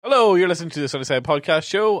Hello, you're listening to the Sunnyside Podcast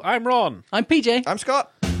Show. I'm Ron. I'm PJ. I'm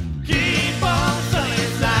Scott. Keep on sunny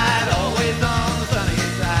side, always on the sunny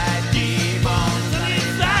side. Keep on sunny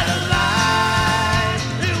side alive.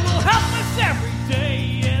 It will help us every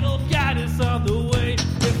day. It'll guide us on the way.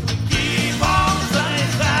 If we keep on sunny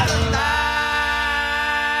side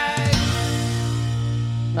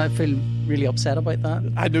alive. I feel really upset about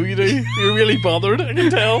that. I know you do. You're really bothered, I can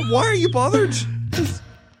tell. Why are you bothered?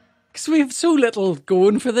 Because we have so little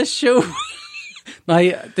going for this show. Now,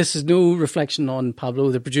 this is no reflection on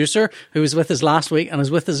Pablo, the producer, who was with us last week and is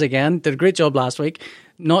with us again. Did a great job last week.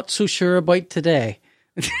 Not so sure about today.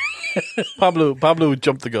 Pablo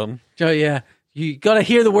jumped the gun. So, yeah. You got to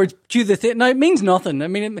hear the words cue the theme. Now, it means nothing. I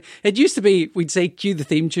mean, it used to be we'd say cue the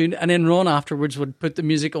theme tune and then Ron afterwards would put the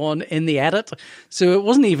music on in the edit. So it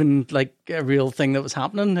wasn't even like a real thing that was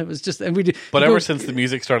happening. It was just... But ever since the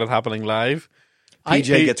music started happening live,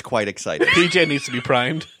 PJ gets quite excited. PJ needs to be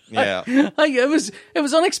primed. Yeah. it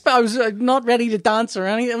was unexpected. I was not ready to dance or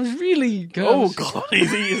anything. It was really good. Oh, God.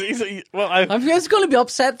 Well, I'm just going to be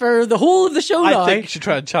upset for the whole of the show now. I think you should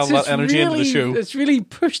try and channel that energy into the show. It's really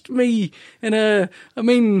pushed me in a... I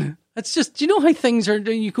mean, it's just... Do you know how things are...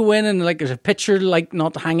 You go in and like there's a picture like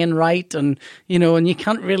not hanging right and, you know, and you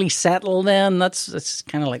can't really settle then. It's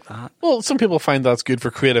kind of like that. Well, some people find that's good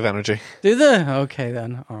for creative energy. Do they? Okay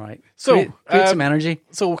then. All right. So, create some energy.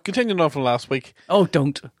 So, continuing on from last week. Oh,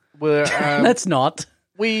 don't. Where, Let's not.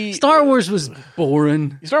 We Star Wars was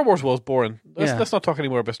boring. Star Wars was boring. Yeah. Let's not talk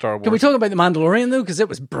anymore about Star Wars. Can we talk about The Mandalorian though? Because it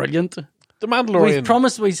was brilliant. The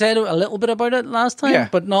Mandalorian. We said a little bit about it last time, Yeah.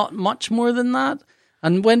 but not much more than that.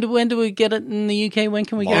 And when do we get it in the UK? When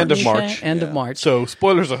can we get it End in of the UK? March. End of March. So,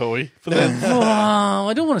 spoilers ahoy for them. Oh,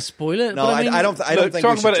 I don't want to spoil it. No, but I don't think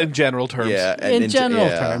Talk we about should it in general terms. Yeah, in general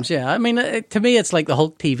terms, yeah. I mean, to me, it's like the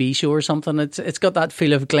Hulk TV show or something. It's got that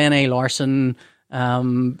feel of Glenn A. Larson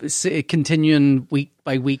continuing week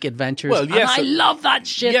by week adventures. Well, yes, and I love that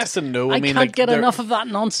shit. Yes and no. I mean, can't like, get enough of that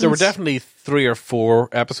nonsense. There were definitely 3 or 4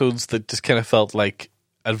 episodes that just kind of felt like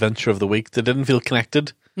Adventure of the Week. They didn't feel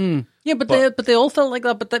connected. Yeah, but they all felt like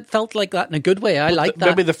that, but that felt like that in a good way. I like that.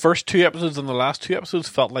 Maybe the first 2 episodes and the last 2 episodes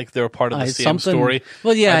felt like they were part of the same something. story.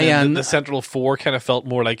 Well, yeah, and yeah. then the central 4 kind of felt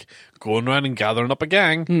more like going around and gathering up a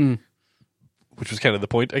gang, which was kind of the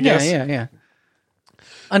point, I guess. Yeah.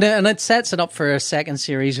 And it sets it up for a second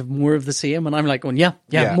series of more of the same. And I'm like going, more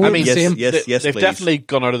of the same. Yes, They've please. definitely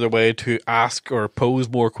gone out of their way to ask or pose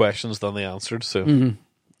more questions than they answered. So,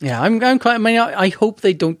 Yeah, I'm quite. I mean, I hope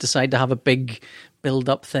they don't decide to have a big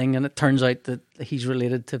build-up thing, and it turns out that he's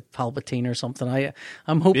related to Palpatine or something.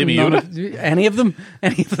 I'm hoping Maybe any of them,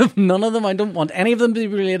 none of them. I don't want any of them to be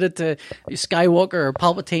related to Skywalker or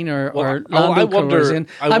Palpatine or Lando I wonder. Calrissian.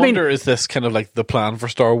 I wonder, is this kind of like the plan for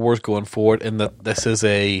Star Wars going forward? In that this is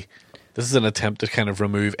an attempt to kind of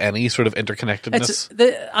remove any sort of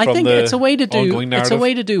interconnectedness. I think it's a way to do. ongoing It's a narrative.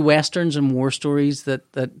 way to do westerns and war stories that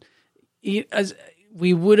as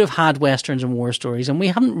we would have had westerns and war stories, and we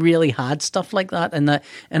haven't really had stuff like that in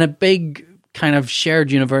a big kind of shared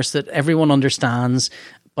universe that everyone understands.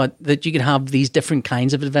 But that you can have these different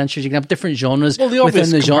kinds of adventures, you can have different genres Well, the obvious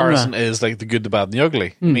within the comparison genre. is like The Good, the Bad, and the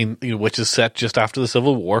Ugly. I mean, which is set just after the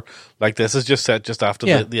Civil War. Like this is just set just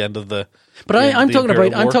after the end of the. But I'm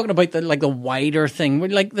talking about the wider thing.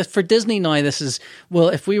 Like for Disney now, this is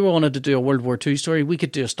if we wanted to do a World War II story, we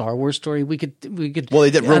could do a Star Wars story. We could. Well,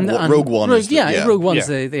 they did Rogue One. Rogue One's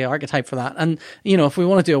the archetype for that. And if we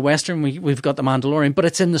want to do a Western, we've got the Mandalorian, but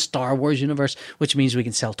it's in the Star Wars universe, which means we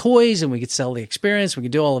can sell toys and we could sell the experience. We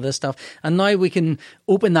could do all of this stuff, and now we can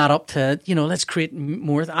open that up to let's create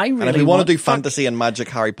more. And if we want to do fantasy and magic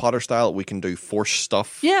Harry Potter style, we can do Force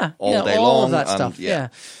stuff. all day all long. of that and,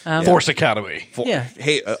 stuff. Force Academy.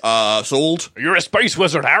 Hey, sold. You're a space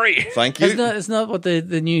wizard, Harry. Thank you. Isn't that what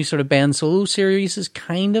the new sort of Ben Solo series is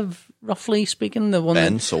kind of, roughly speaking? The one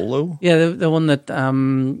Ben Solo? Yeah, the one that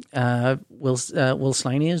Will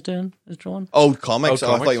Sliney is drawing. Oh, comics?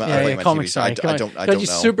 Oh, I thought you meant comics. TV. Sorry. I don't Got know. you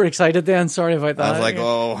super excited then. Sorry about that. I was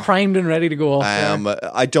like, primed and ready to go off.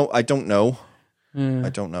 I don't know. I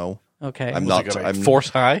don't know. Okay. I'm not. I'm Force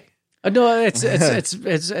High. No, it's young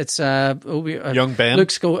Ben. Luke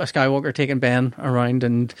Skywalker taking Ben around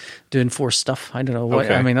and doing Force stuff. I don't know what.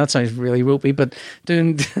 Okay. I mean, that sounds really ropey, but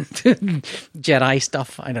doing Jedi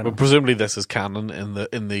stuff. I don't know. But presumably this is canon in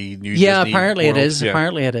the new. Yeah, Disney apparently world. it is. Yeah.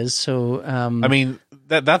 Apparently it is. So, I mean,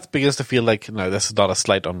 that begins to feel like this is not a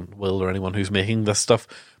slight on Will or anyone who's making this stuff,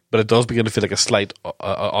 but it does begin to feel like a slight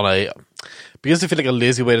begins to feel like a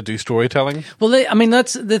lazy way to do storytelling. Well,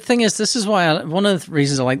 that's the thing is, this is why one of the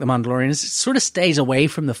reasons I like The Mandalorian is it sort of stays away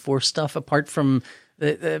from the Force stuff, apart from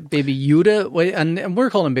the Baby Yoda, and we're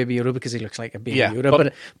calling him Baby Yoda because he looks like a Baby Yeah,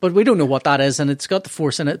 Yoda, but we don't know what that is, and it's got the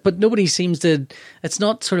Force in it, but nobody seems to. It's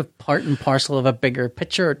not sort of part and parcel of a bigger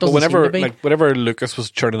picture. It doesn't seem to be. Whenever Lucas was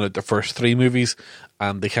churning out the first 3 movies,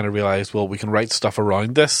 and they kind of realized, well, we can write stuff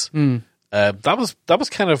around this. That was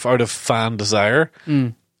kind of out of fan desire.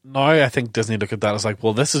 Now I think Disney look at that as like,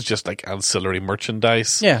 well, this is just like ancillary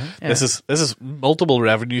merchandise. Yeah. This is multiple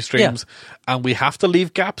revenue streams, and we have to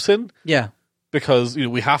leave gaps in. Yeah. Because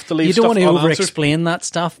we have to leave. You don't want to unanswered. over-explain that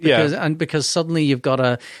stuff because suddenly you've got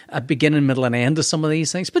a beginning, middle, and end to some of these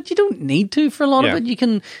things. But you don't need to for a lot of it. You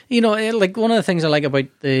can, like one of the things I like about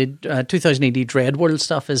the 2000 AD Dread World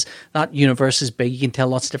stuff is that universe is big. You can tell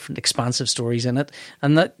lots of different expansive stories in it,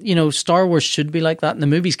 and that Star Wars should be like that. And the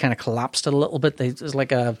movies kind of collapsed it a little bit. There's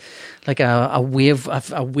like a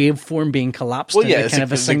waveform being collapsed. Well, yeah, into kind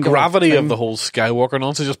of a the single gravity thing. of the whole Skywalker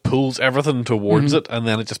nonsense just pulls everything towards it, and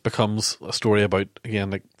then it just becomes a story about,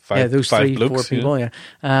 again, like five blokes, 4 people,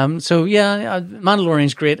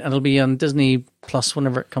 Mandalorian's great, and it'll be on Disney Plus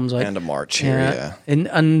whenever it comes out. End of March here,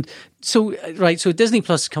 And so Disney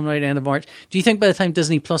Plus is coming out end of March. Do you think by the time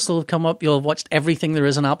Disney Plus will have come up, you'll have watched everything there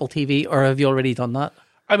is on Apple TV, or have you already done that?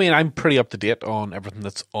 I mean, I'm pretty up to date on everything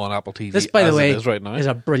that's on Apple TV. This, by the way, is right now. is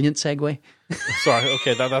a brilliant segue. Sorry,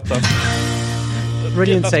 okay, that's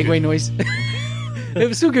Brilliant that's segue good. noise. It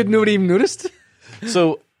was so good, nobody even noticed.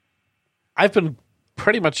 So I've been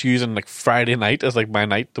pretty much using like Friday night as like my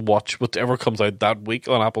night to watch whatever comes out that week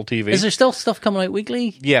on Apple TV. Is there still stuff coming out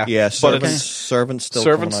weekly? Yeah, Yeah, but Servant's still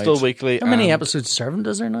Servant's coming out. still weekly. How many and, episodes of Servant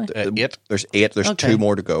is there now? 8. There's 8. There's Okay. 2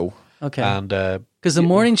 more to go. Okay. And Because the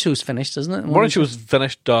morning show's finished, isn't it? morning show was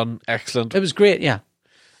finished, done, excellent. It was great, yeah.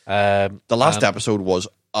 The last episode was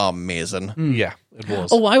amazing. Yeah, it was.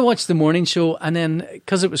 Oh, I watched the morning show, and then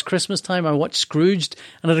because it was Christmas time, I watched Scrooged,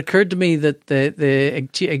 and it occurred to me that the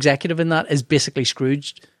executive in that is basically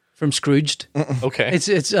Scrooged from Scrooged. Okay.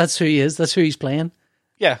 It's that's who he is. That's who he's playing.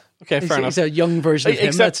 Yeah. Okay. Fair enough. It's a young version of him.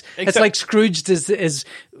 Except- It's like Scrooged is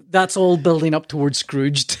that's all building up towards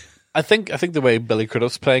Scrooged. I think the way Billy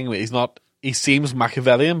Crudup's playing, he's not. He seems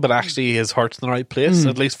Machiavellian, but actually his heart's in the right place.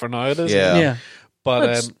 At least for now, it is. Yeah. Yeah.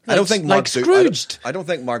 But I don't think like Scrooged. I don't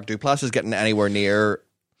think Mark Duplass is getting anywhere near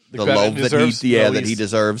the credit love he that deserves? he No, that he he's-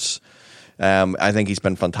 deserves. I think he's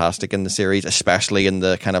been fantastic in the series, especially in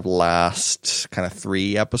the kind of last kind of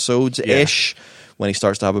 3 episodes ish, when he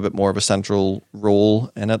starts to have a bit more of a central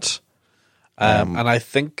role in it. and I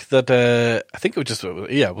think that it was just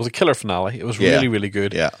it was a killer finale. It was really really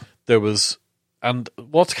good. Yeah. There was. And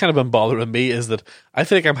what's kind of been bothering me is that I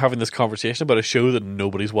feel like I'm having this conversation about a show that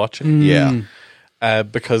nobody's watching. Yeah.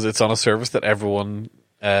 Because it's on a service that everyone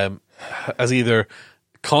has either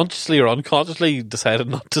consciously or unconsciously decided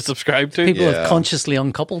not to subscribe to. People Yeah. have consciously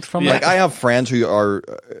uncoupled from Like it. I have friends who are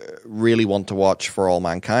really want to watch For All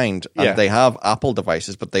Mankind, and Yeah. they have Apple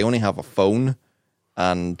devices, but they only have a phone,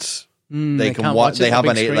 and they they can can't watch. watch it They on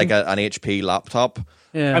have big an HP laptop.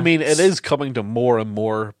 Yeah. I mean, it is coming to more and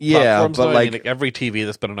more Yeah, platforms but now. I mean, like- every TV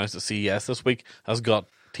that's been announced at CES this week has got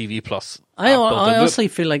TV Plus. I app built into it. honestly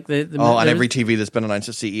feel like the Oh, and there- every TV that's been announced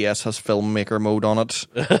at CES has filmmaker mode on it.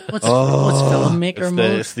 what's filmmaker It's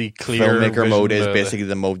mode? it's the clear Filmmaker vision, mode is the- basically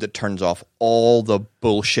the mode that turns off all the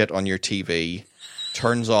bullshit on your TV,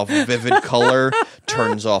 turns off vivid color,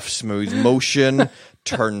 turns off smooth motion,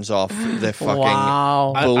 turns off the fucking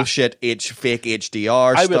Wow. bullshit fake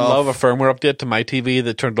HDR I stuff. would love a firmware update to my TV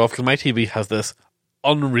that turned off, because my TV has this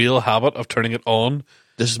unreal habit of turning it on.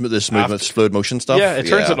 This is the smooth, fluid motion stuff. Yeah, it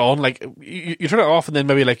turns it on. Like you turn it off, and then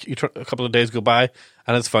maybe like a couple of days go by,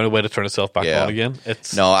 and it's found a way to turn itself back Yeah. on again.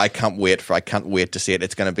 It's No, I can't wait to see it.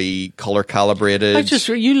 It's going to be color calibrated.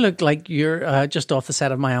 You look like you're just off the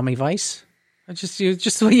set of Miami Vice. Just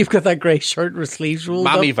the way you've got that grey shirt with sleeves rolled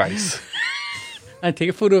Mammy up. Vice. I take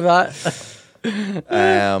a photo of that.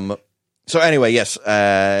 So anyway, yes,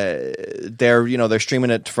 they're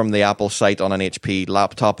streaming it from the Apple site on an HP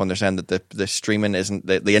laptop, and they're saying that the streaming isn't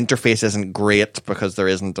the interface isn't great because there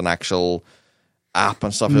isn't an actual app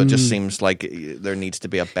and stuff. It just seems like there needs to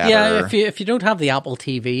be a better. Yeah, if you don't have the Apple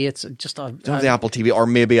TV, it's just Don't have the Apple TV, or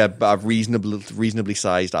maybe a reasonably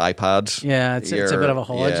sized iPad. yeah, it's a bit of a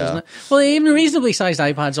hodge, Yeah. isn't it? Well, even a reasonably sized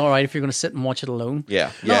iPad's all right if you're going to sit and watch it alone.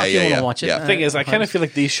 Yeah, Not if you want to watch it. yeah. The thing is, I kind of feel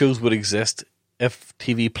like these shows would exist if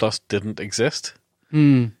TV Plus didn't exist.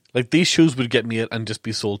 Like these shows would get me it and just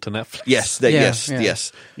be sold to Netflix. Yes, Yeah, yes, yeah.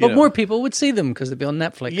 yes. But know. more people would see them because they'd be on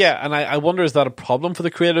Netflix. Yeah, and I wonder, is that a problem for the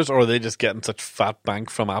creators, or are they just getting such fat bank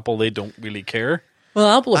from Apple they don't really care?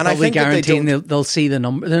 Well, Apple is And I probably think that they guaranteeing they'll see the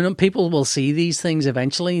number. People will see these things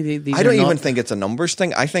eventually. These I don't are not- even think it's a numbers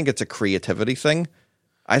thing. I think it's a creativity thing.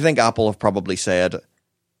 I think Apple have probably said,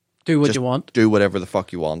 Do what Just you want. Do whatever the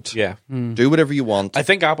fuck you want. Yeah. Do whatever you want. I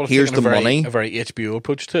think Apple Here's taken the money. a very HBO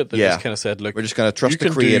approach to it. They Yeah. just kind of said, look, We're just going to trust you the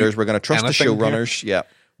can do creators. We're going to trust the anything here. showrunners. Yeah.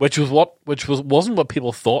 Which wasn't what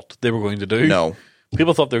people thought they were going to do. No.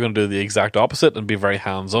 People thought they were going to do the exact opposite and be very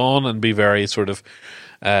hands-on and be very sort of,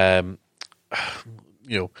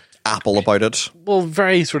 Apple about it. well,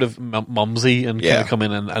 very sort of mumsy and kind Yeah. of come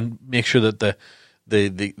in and make sure that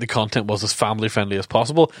the content was as family friendly as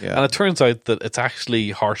possible. Yeah. And it turns out that it's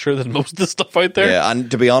actually harsher than most of the stuff out there. Yeah, and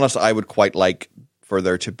to be honest, I would quite like for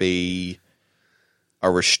there to be a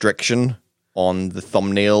restriction on the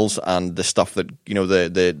thumbnails and the stuff that,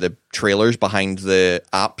 the trailers behind the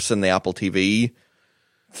apps and the Apple TV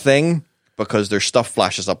thing, because there's stuff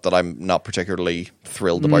flashes up that I'm not particularly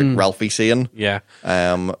thrilled about Ralphie seeing. Yeah.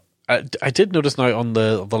 Um, I did notice now on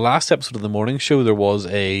the last episode of the morning show there was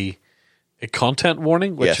a content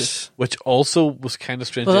warning, Yes. which also was kind of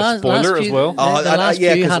strangely Well, a spoiler as well. Oh, The and, last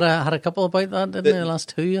yeah, few 'cause had a couple about that, didn't they? The last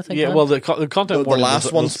two, I think. Yeah, had. well, the content the warning. last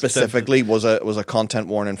was- one was specifically was a content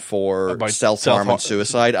warning for About self-harm self-harm. and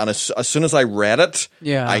suicide, and as soon as I read it,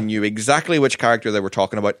 Yeah. I knew exactly which character they were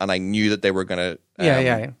talking about, and I knew that they were going to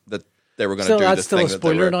Yeah. that they were going to Still, do that's this still thing a that they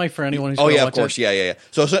spoiler were. now for anyone who's Oh gonna yeah, of watch course,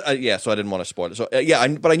 it. yeah. So I didn't want to spoil it. So I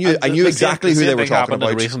knew The exactly same who they were thing talking happened in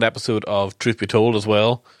about. a recent episode of Truth Be Told as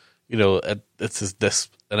well.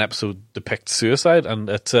 An episode depicts suicide, and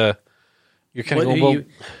it's you're kind What of do going, well, you-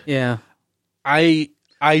 yeah.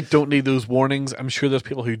 I don't need those warnings. I'm sure there's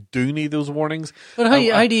people who do need those warnings. But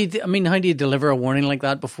how do you deliver a warning like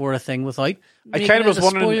that before a thing without? I making kind of it was a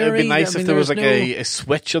wondering it'd be spoilery? nice I mean, if there was there's like a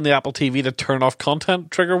switch on the Apple TV to turn off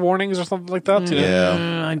content trigger warnings or something like that. You know?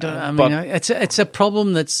 Yeah. I mean, But- it's a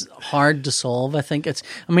problem that's hard to solve. I think it's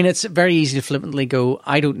very easy to flippantly go,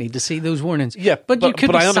 I don't need to see those warnings. Yeah, but you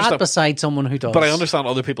could but be I sat understand- beside someone who does. But I understand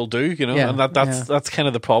other people do, Yeah, and that's kind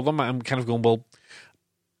of the problem. I'm kind of going, well,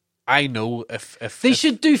 I know if They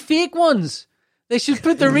should do fake ones. They should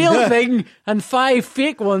put the real thing and 5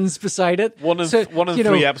 fake ones beside it. one in So,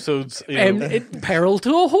 3 episodes, peril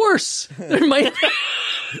to a horse. There might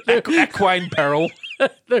equine peril.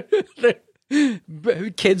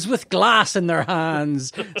 kids with glass in their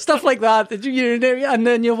hands, stuff like that. And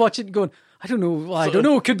then you watch it going, I don't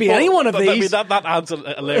know. It could be any one of I mean, these. that adds a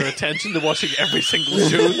layer of attention to watching every single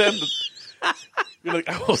show. Then you're like,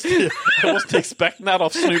 I wasn't expecting that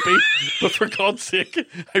off Snoopy, but for God's sake,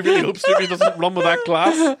 I really hope Snoopy doesn't run with that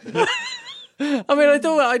glass. I mean, I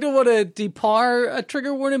don't want to depar a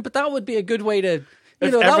trigger warning, but that would be a good way to. If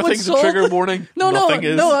that would everything's a solve trigger warning, nothing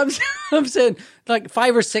is. No, I'm saying like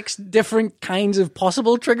 5 or 6 different kinds of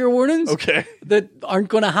possible trigger warnings. Okay. That aren't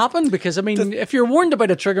going to happen because I mean, if you're warned about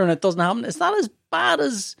a trigger and it doesn't happen, it's not as bad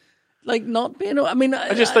as like not being. I mean,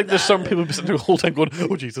 I just think there's some people sitting there the whole time going,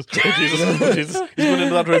 "Oh Jesus, oh Jesus, oh Jesus!" He's going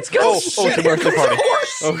into that room. It's a birthday party.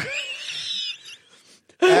 Oh.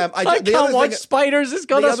 I can't watch spiders. It's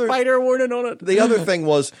got the a other- spider warning on it. The other thing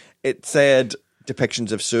was it said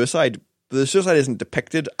depictions of suicide. The suicide isn't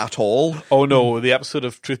depicted at all. Oh no, the episode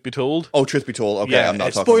of Truth Be Told. Oh, truth be told, okay, Yeah, I'm not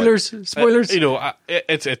it's talking Spoilers.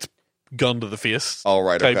 It's gun to the face. Oh,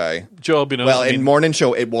 right, type okay. Job, Well, I mean, in morning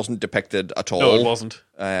show, it wasn't depicted at all. no, it wasn't.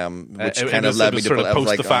 Which It kind was- of led it me was to sort of believe, I was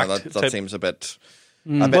like, post-the-fact that type- seems a bit,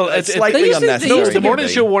 Well, slightly they used to- they unnecessary. used The to- morning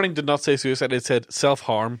maybe. show warning did not say suicide; it said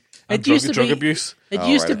self-harm and drug abuse. It Oh,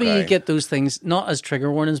 used right, to be okay. you get those things not as trigger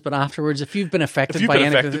warnings, but afterwards, if you've been affected If you've by been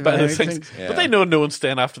anything, affected by those things, but they know no one's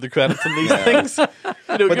staying after the credits in these things. But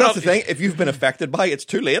that's the thing, if you've been affected by it, it's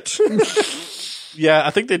too late. Yeah, I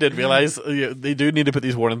think they did realize they do need to put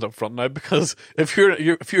these warnings up front now, because if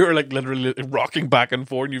you're like literally rocking back and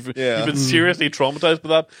forth and you've been seriously traumatized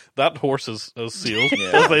by that horse is sealed,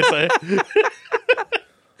 as they say.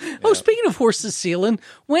 Oh, speaking of horses sailing,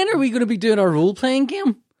 when are we going to be doing our role playing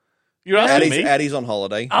game? You're asking me, Eddie's on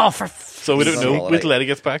holiday. Oh, for so we don't on know. holiday. Wait till Eddie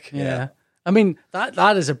gets back. yeah. I mean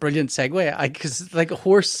that is a brilliant segue. Because like a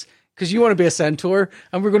horse, because you want to be a centaur,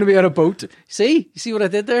 and we're going to be on a boat. You see what I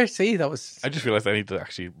did there? See, that was I just realized I need to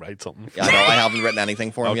actually write something. Yeah, I know, I haven't written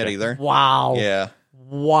anything for him yet Okay. either. wow. Yeah.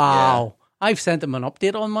 Wow. I've sent him an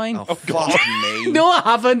update on mine. Oh, fuck me. No, I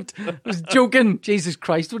haven't. I was joking. Jesus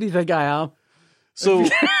Christ, what do you think I am? So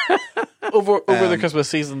over the Christmas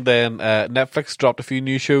season, then Netflix dropped a few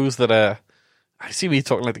new shows that I see me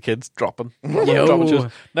talking like the kids dropping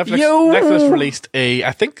shows. Netflix released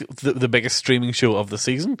I think the biggest streaming show of the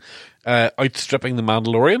season, outstripping The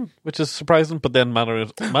Mandalorian, which is surprising. But then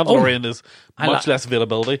Mandalorian is much less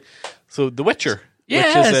availability. So The Witcher.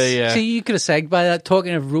 Yes. Which is See, you could have segued by that,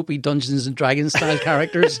 talking of ropey Dungeons and Dragons style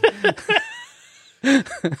characters.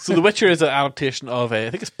 So The Witcher is an adaptation of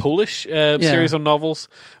I think it's Polish series of novels,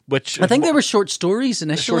 which I think they were short stories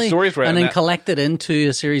initially, stories, right, and then and collected into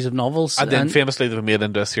a series of novels. and then famously they were made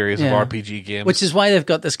into a series of RPG games. Which is why they've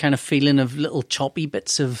got this kind of feeling of little choppy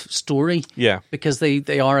bits of story. Yeah. Because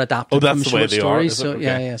they are adapted that's from the way short they are, stories. is it? So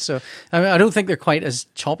Okay. yeah. So I don't think they're quite as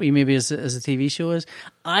choppy maybe as a TV show is.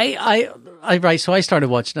 So I started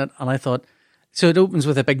watching it and I thought, so it opens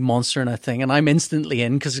with a big monster and a thing, and I'm instantly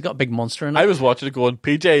in because it's got a big monster in it. I was watching it going,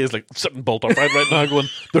 PJ is like sitting bolt upright right now going,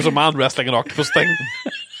 there's a man wrestling an octopus thing.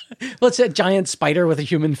 Well, it's a giant spider with a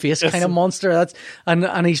human face kind of monster. That's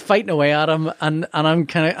and he's fighting away at him, and I'm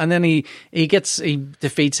kind of, and then he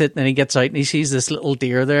defeats it, and then he gets out and he sees this little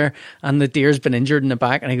deer there, and the deer's been injured in the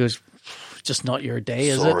back, and he goes, "Just not your day,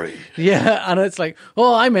 is Sorry. it?" Yeah, and it's like,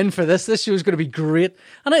 oh, I'm in for this. This show's going to be great,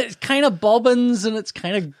 and it's kind of bobbins, and it's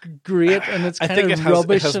kind of great, and it's I kind think of it has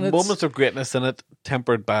rubbish, and it's moments of greatness in it,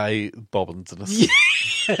 tempered by bobbinsness.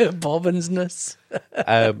 bobbinsness.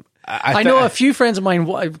 I know a few friends of mine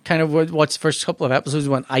kind of watched the first couple of episodes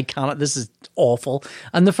and went, I cannot, this is awful.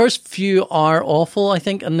 And the first few are awful, I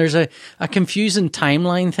think. And there's a confusing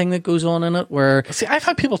timeline thing that goes on in it where... See, I've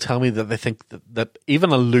had people tell me that they think that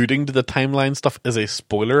even alluding to the timeline stuff is a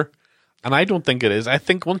spoiler. And I don't think it is. I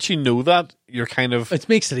think once you know that, you're kind of... It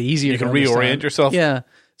makes it easier. You can to understand. reorient yourself. Yeah.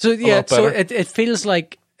 So, yeah, lot so better. it feels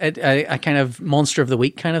like a kind of monster of the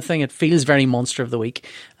week kind of thing. It feels very monster of the week.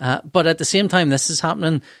 But at the same time this is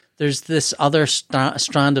happening, there's this other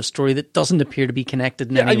strand of story that doesn't appear to be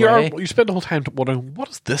connected in any way. You spend the whole time wondering, what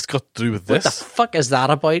has this got to do with What the this? fuck is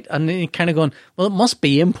that about? And then you're kind of going, well, it must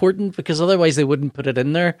be important because otherwise they wouldn't put it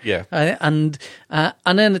in there. Yeah. And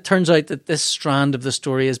then it turns out that this strand of the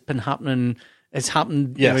story has been happening. It's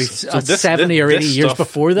happened Yes. So 70 or 80 this years stuff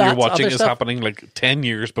before that. you're watching other is stuff. happening like 10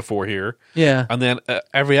 years before here. Yeah. And then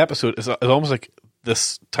every episode is almost like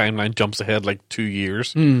this timeline jumps ahead like 2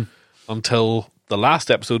 years until the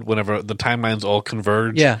last episode, whenever the timelines all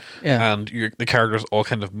converge. Yeah. And the characters all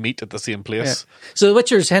kind of meet at the same place. So The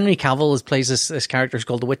Witcher's Henry Cavill plays this character who's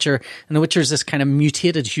called The Witcher, and The Witcher's this kind of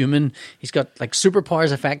mutated human. He's got like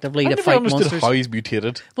superpowers effectively I to never fight understood monsters. how he's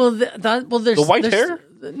mutated. Well, there's The white hair?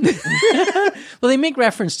 Well, they make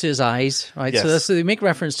reference to his eyes, right? Yes. So they make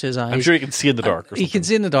reference to his eyes. I'm sure you can see in the dark or He something. can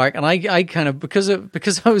see in the dark, and I kind of because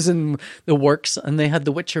I was in the works and they had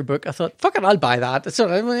the Witcher book. I thought, fuck it, I'll buy that. So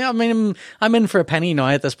I mean, I'm in for a penny now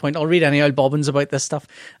at this point. I'll read any old bobbins about this stuff.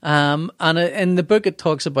 And in the book, it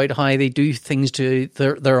talks about how they do things to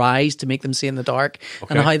their eyes to make them see in the dark,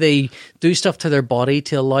 and how they do stuff to their body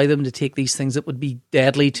to allow them to take these things that would be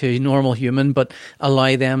deadly to a normal human, but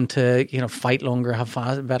allow them to fight longer, have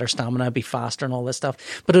better stamina, be faster, and all this stuff.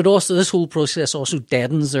 But this whole process also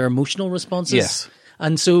deadens their emotional responses. Yes.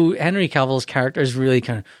 And so Henry Cavill's character is really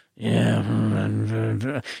kind of,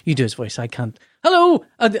 you do his voice, I can't. Hello,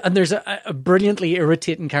 and there's a brilliantly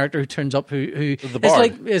irritating character who turns up who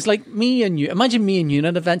is like me and you. Imagine me and you on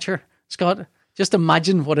an adventure, Scott. Just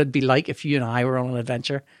imagine what it'd be like if you and I were on an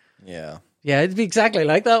adventure. Yeah. Yeah, it'd be exactly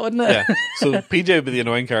like that, wouldn't it? Yeah. So PJ would be the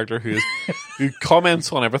annoying character who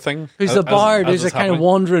comments on everything. Who's the bard? Who's a it's kind of happening.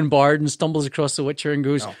 wandering bard and stumbles across the Witcher and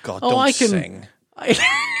goes, Oh God, don't I can sing.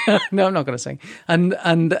 No, I'm not going to sing. And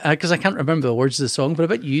because I can't remember the words of the song, but I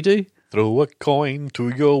bet you do. Throw a coin to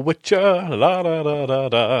your Witcher, la da da da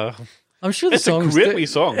da. I'm sure the It's a song's great wee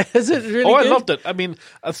song. Is it really Oh, I good? loved it. I mean,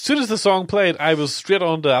 as soon as the song played, I was straight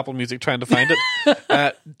on to Apple Music trying to find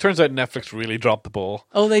it. Turns out Netflix really dropped the ball.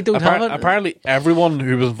 Oh, they don't have it? Apparently, everyone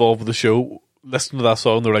who was involved with the show listened to that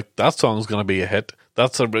song. They're like, that song's going to be a hit.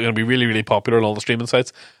 That's going to be really, really popular on all the streaming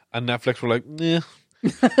sites. And Netflix were like, yeah.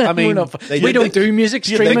 I mean, we don't do music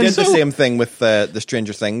They streaming. did the same thing with the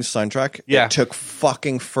Stranger Things soundtrack. Yeah. It took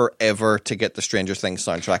fucking forever to get the Stranger Things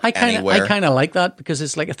soundtrack I anywhere. kind of like that because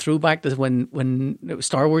it's like a throwback to when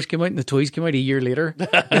Star Wars came out and the toys came out a year later.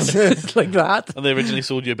 It's like that. and they originally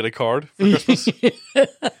sold you a bit of card for Christmas.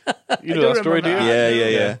 You know that story, do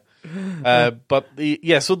you?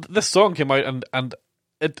 Yeah. So this song came out and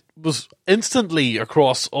it was instantly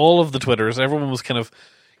across all of the Twitters. Everyone was kind of,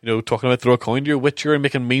 talking about throw a coin to your Witcher and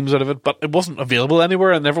making memes out of it, but it wasn't available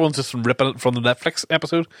anywhere, and everyone's just ripping it from the Netflix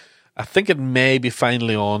episode. I think it may be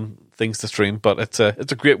finally on things to stream, but it's a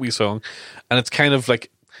great wee song, and it's kind of like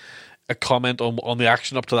a comment on the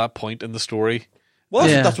action up to that point in the story. Well,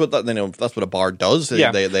 Yeah. that's what a bard does.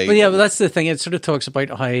 Yeah. But that's the thing. It sort of talks about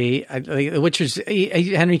how The Witcher's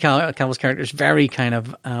Henry Cavill's character is very kind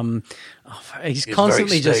of He's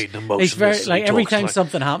constantly very just. staid and He's very emotionless. like He every talks time like-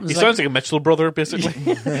 something happens. He like, sounds like a Mitchell brother, basically.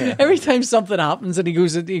 every time something happens and he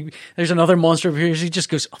goes, there's another monster appears. He just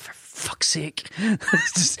goes, "Oh, for fuck's sake!"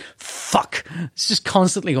 It's just fuck. It's just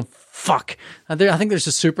constantly going fuck. And I think there's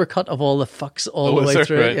a supercut of all the fucks all the is way there?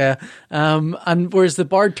 through. Right. It, yeah. And whereas the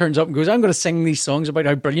bard turns up and goes, "I'm going to sing these songs about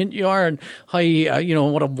how brilliant you are and how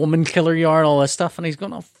what a woman killer you are and all this stuff," and he's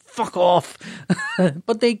going, "Oh, fuck off."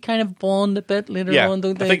 But they kind of bond a bit later Yeah, on,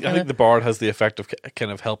 don't they? I think Kinda the bard has the effect of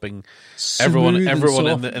kind of helping smooth everyone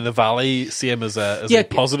and in soft. the valley see him as a Yeah,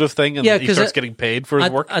 positive thing, and yeah, he 'cause starts getting paid for his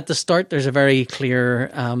work. At the start, there's a very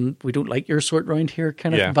clear "we don't like your sort round here"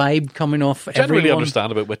 kind of Yeah. vibe coming off Which I don't everyone. really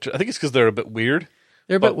understand about Witcher. I think it's because they're a bit weird.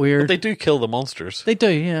 They're a bit weird. But they do kill the monsters. They do,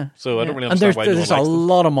 yeah. So I don't Yeah. really And understand why no there's one a likes them.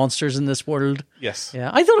 lot of monsters in this world. Yes. Yeah,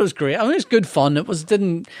 I thought it was great. I mean, it was good fun. It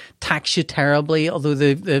didn't tax you terribly. Although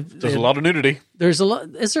There's a lot of nudity. There's a lot.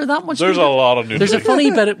 Is there that much? There's a lot of nudity. There's a funny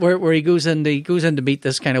bit where he goes in to meet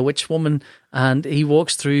this kind of witch woman, and he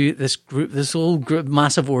walks through this whole group,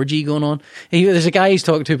 massive orgy going on. There's a guy he's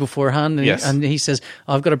talking to beforehand, and, Yes. and he says,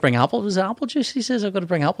 "I've got to bring apple juice." He says, "I've got to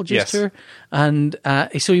bring apple juice Yes. to her," and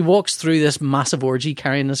so he walks through this massive orgy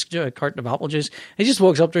carrying this carton of apple juice. He just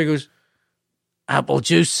walks up to her and goes, "Apple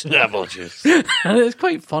juice." apple juice. And it's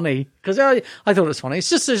quite funny because I thought it was funny. It's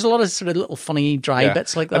just there's a lot of sort of little funny dry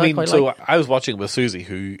bits like that. I mean, quite so like. I was watching with Susie,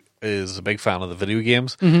 who is a big fan of the video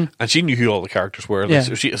games, and she knew who all the characters were. Yeah.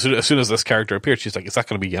 So as soon as this character appeared, she's like, "Is that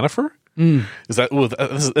going to be Yennefer? Is that? Oh,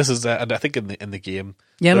 this is." And I think in the game,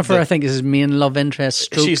 Yennefer, I think, is his main love interest.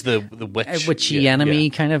 Stroke, she's the witch, witchy enemy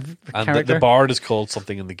kind of And character. the bard is called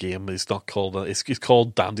something in the game. He's not called. He's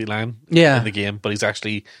called Dandelion. Yeah. In the game, but he's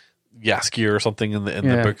actually Jaskier or something in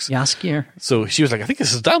the books. Jaskier. So she was like, "I think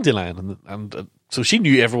this is Dandelion," and so she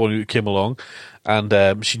knew everyone who came along,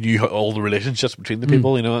 and she knew all the relationships between the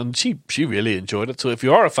people, and she really enjoyed it. So if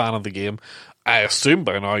you are a fan of the game, I assume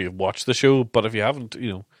by now you've watched the show, but if you haven't,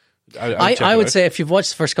 I would say if you've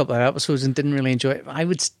watched the first couple of episodes and didn't really enjoy it, I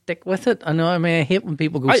would stick with it. I know. I mean, I hate when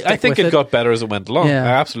people go. I think with it got better as it went along. Yeah.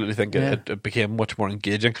 I absolutely think it became much more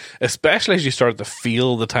engaging, especially as you started to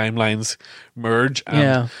feel the timelines merge. And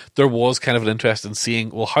Yeah. there was kind of an interest in seeing,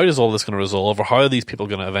 well, how is all this going to resolve, or how are these people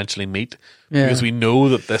going to eventually meet? Yeah. Because we know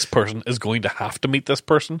that this person is going to have to meet this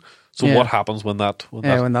person. So Yeah. what happens when that?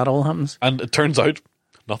 when that all happens. And it turns out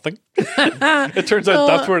nothing. It turns out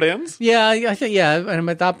that's where it ends. Yeah, I think and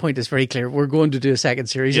at that point it's very clear we're going to do a second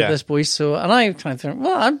series Yeah. of this, boys. So, and I kind of think,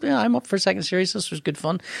 well, I'm up for a second series. This was good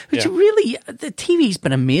fun. But Yeah. you really, the TV's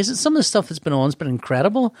been amazing. Some of the stuff that's been on has been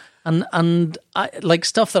incredible, and I, like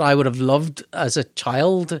stuff that I would have loved as a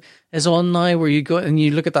child is on now. Where you go and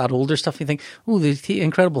you look at that older stuff, you think, oh, the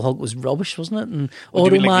Incredible Hulk was rubbish, wasn't it? And Do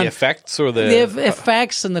you mean like Automan, the effects or the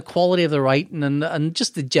effects and the quality of the writing and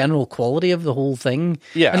just the general quality of the whole thing.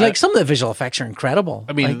 Yeah, and like some of the visual effects are incredible.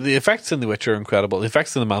 I mean, Like, the effects in The Witcher are incredible. The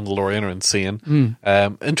effects in The Mandalorian are insane.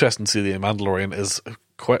 Interesting to see The Mandalorian is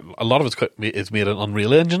quite a lot of it's made in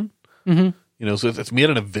Unreal Engine. Mm-hmm. So it's made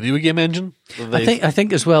in a video game engine. I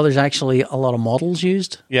think as well. There's actually a lot of models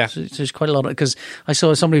used. Yeah. So there's quite a lot because I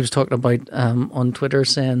saw somebody was talking about on Twitter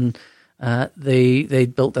saying they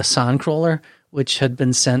built a sandcrawler which had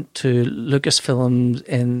been sent to Lucasfilm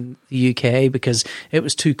in the UK because it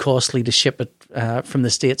was too costly to ship it from the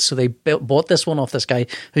States. So they bought this one off this guy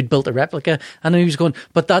who'd built a replica. And he was going,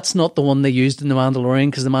 but that's not the one they used in The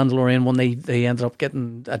Mandalorian because the Mandalorian one, they ended up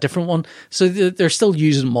getting a different one. So they're still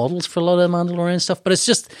using models for a lot of the Mandalorian stuff. But it's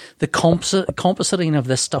just the compositing of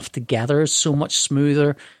this stuff together is so much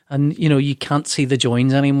smoother. And, you can't see the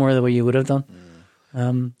joins anymore the way you would have done.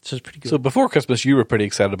 So it's pretty good. So before Christmas, you were pretty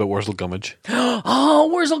excited about Wurzel Gummidge. Oh,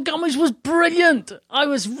 Wurzel Gummidge was brilliant. I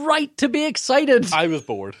was right to be excited. I was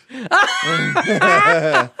bored.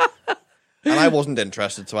 And I wasn't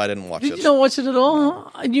interested, so I didn't watch Did it. you not watch it at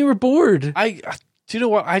all? And you were bored. Do you know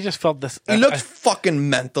what? I just felt this. He looked fucking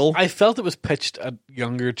mental. I felt it was pitched at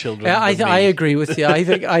younger children. Yeah, than me. I agree with you. I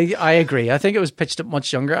think I agree. I think it was pitched at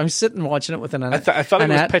much younger. I'm sitting watching it with an I thought it was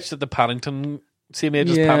Annette. pitched at the Paddington, same age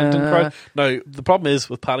as Yeah. Paddington crowd. Now the problem is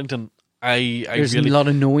with Paddington, There's really a lot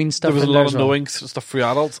of knowing stuff. there was a in lot there of as well. knowing stuff for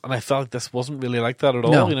adults, and I felt like this wasn't really like that at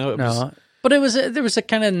all. No, It no. was, But there was a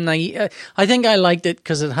kind of I think I liked it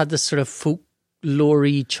because it had this sort of folklore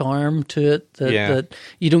charm to it that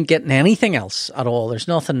you don't get in anything else at all. There's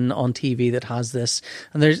nothing on TV that has this,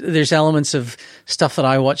 and there's elements of stuff that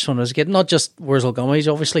I watched when I was a kid, not just Wurzel Gummidge,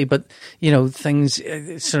 obviously, but things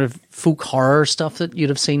sort of folk horror stuff that you'd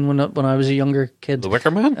have seen when I was a younger kid. The Wicker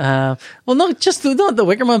Man? Well, not the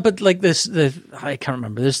Wicker Man, but like I can't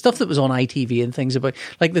remember. There's stuff that was on ITV and things about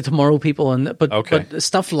like the Tomorrow People but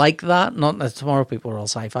stuff like that. Not the Tomorrow People are all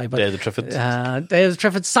sci-fi, but Day of the Triffids. Day of the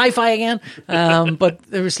Triffids, sci-fi again. But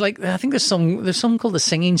there was like I think there's something called the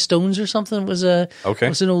Singing Stones or something. It was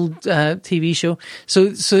an old TV show. So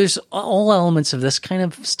there's all elements of this kind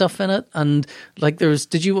of stuff in it, and like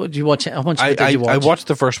did you watch it? How much did you watch? I watched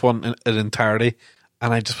the first one in entirety,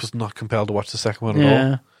 and I just was not compelled to watch the second one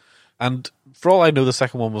at all. And for all I know, the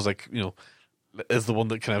second one was like, is the one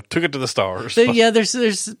that kind of took it to the stars. There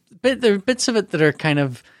are bits of it that are kind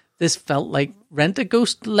of, this felt like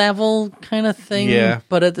Rent-A-Ghost level kind of thing. Yeah.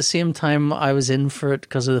 But at the same time, I was in for it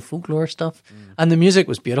because of the folklore stuff, and the music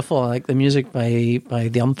was beautiful. Like the music by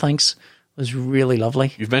the Unthanks was really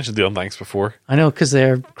lovely. You've mentioned the Unthanks before. I know, because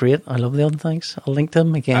they're great. I love the Unthanks. I'll link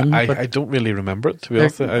them again. I don't really remember it, to be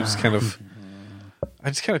honest. I just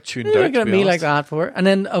kind of tuned out. Looking at me like that for it. And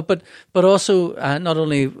then, but also, not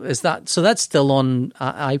only is that, so that's still on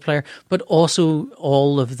iPlayer, but also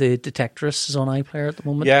all of the Detectorists is on iPlayer at the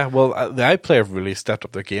moment. Yeah, well, the iPlayer have really stepped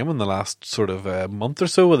up their game in the last sort of month or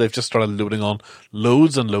so, where they've just started loading on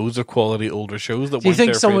loads and loads of quality older shows that. Do you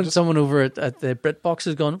think someone over at the BritBox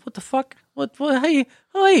is going, what the fuck? What hey,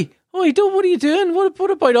 what are you doing?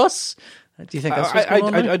 What about us? Do you think that's what's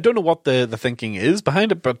going on? I don't know what the thinking is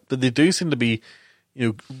behind it, but they do seem to be,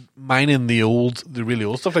 mining the really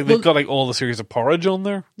old stuff. Like they've got like all the series of Porridge on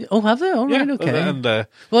there. Oh, have they? Oh, right, okay. And well,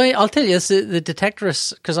 I'll tell you this: the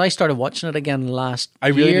Detectorists, because I started watching it again last year. I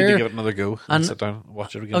really need to give it another go and sit down and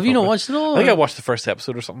watch it again. Have you not watched it all? I think I watched the first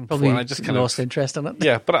episode or something Probably before, and I just kind lost interest in it.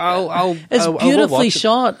 Yeah, but it's beautifully watch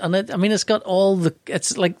shot, and it's got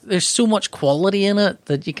it's like there's so much quality in it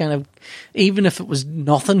that you kind of, even if it was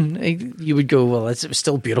nothing, you would go, well, it was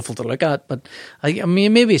still beautiful to look at. But I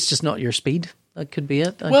mean, maybe it's just not your speed. That could be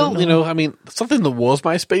it. I don't know. I mean, something that was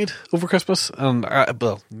my speed over Christmas and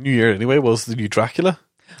New Year anyway was the new Dracula.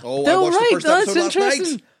 Oh, I watched the first episode that's interesting.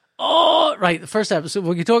 last night. Oh, right, the first episode.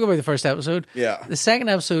 We can talk about the first episode. Yeah. The second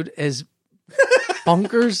episode is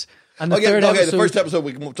bonkers. And the third episode, the first episode,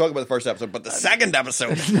 we can talk about the first episode, but the second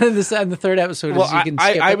episode. And the third episode is you can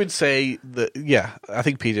skip I it. would say that, I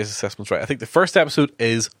think PJ's assessment's right. I think the first episode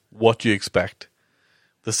is what you expect.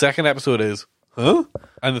 The second episode is, huh?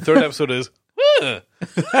 And the third episode is, huh.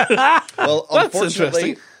 Well,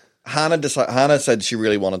 unfortunately, Hannah said she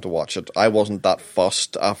really wanted to watch it. I wasn't that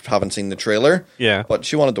fussed after having seen the trailer. Yeah. But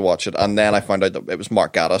she wanted to watch it, and then I found out that it was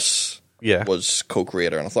Mark Gatiss Yeah. was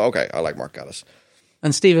co-creator, and I thought, okay, I like Mark Gatiss.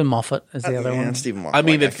 And Stephen Moffat is the other one. And Stephen Moffat. I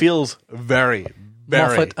mean, it feels very,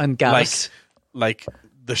 very Moffat and Gatiss. like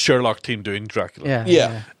the Sherlock team doing Dracula.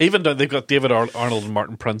 Yeah. Even though they've got David Arnold and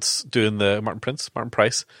Martin Price doing the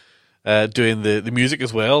music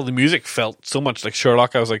as well. The music felt so much like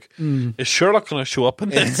Sherlock. I was like, is Sherlock going to show up in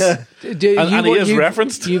this? and he is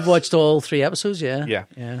referenced. You've watched all 3 episodes, yeah?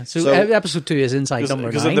 Yeah. So episode 2 is Inside Number 9.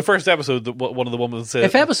 Because in the first episode, one of the women said...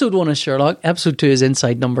 If episode 1 is Sherlock, episode 2 is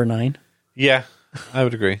Inside Number 9. Yeah, I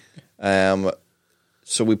would agree.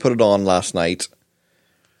 So we put it on last night,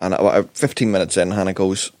 and 15 minutes in, Hannah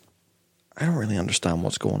goes, I don't really understand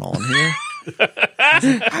what's going on here.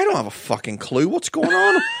 I don't have a fucking clue what's going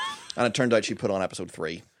on. And it turned out she put on episode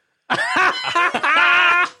 3.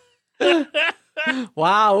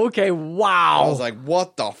 Wow, okay, wow. I was like,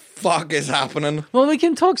 what the fuck is happening? Well, we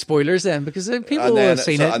can talk spoilers then, because people will have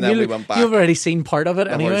seen it. And then we went back. You've already seen part of it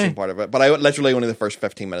I've already anyway. seen part of it. But I literally only the first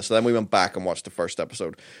 15 minutes. So then we went back and watched the first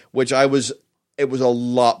episode, which it was a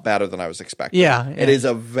lot better than I was expecting. Yeah. It is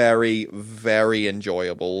a very, very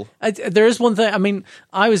enjoyable. There is one thing. I mean,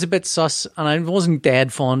 I was a bit sus, and I wasn't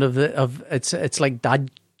dead fond of it's like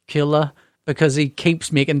Dadcula, because he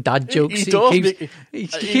keeps making dad jokes. He does. He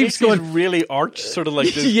keeps going these really arch, sort of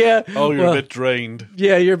like this. Yeah. Oh, you're a bit drained.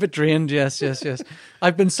 Yeah, you're a bit drained. Yes.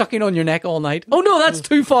 I've been sucking on your neck all night. Oh no, that's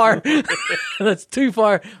too far. That's too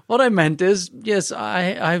far. What I meant is, yes,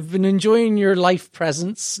 I've been enjoying your life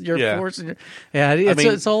presence, your force.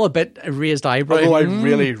 It's all a bit raised eyebrow. Although I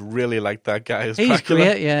really, really like that guy as He's Dracula.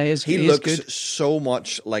 great. Yeah, He looks looks good. so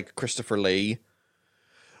much like Christopher Lee.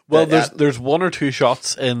 Well, there's one or two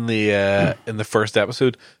shots in the first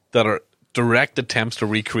episode that are direct attempts to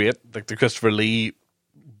recreate like the Christopher Lee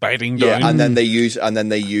biting down. Yeah, and then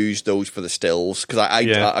they use those for the stills, because I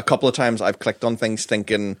a couple of times I've clicked on things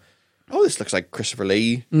thinking, oh, this looks like Christopher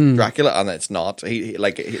Lee Dracula, and it's not.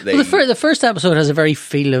 The first episode has a very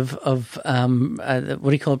feel of what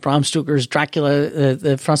do you call it, Bram Stoker's Dracula,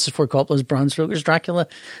 the Francis Ford Coppola's Bram Stoker's Dracula,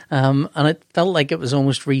 and it felt like it was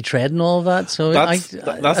almost retreading all of that. So that's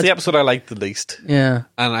the episode I liked the least. Yeah,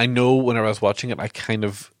 and I know whenever I was watching it, I kind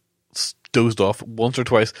of dozed off once or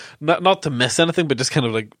twice, not to miss anything, but just kind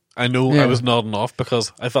of like I know I was nodding off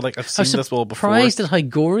because I felt like I've seen this all before. Surprised at how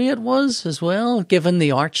gory it was as well, given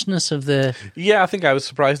the archness of the. Yeah, I think I was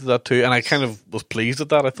surprised at that too, and I kind of was pleased at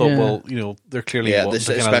that. I thought, well, they're clearly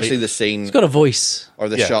especially the scene. It's got a voice, or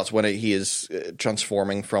the shots when he is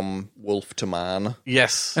transforming from wolf to man.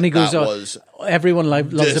 Yes, and he goes, "Everyone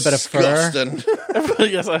loves a bit of fur."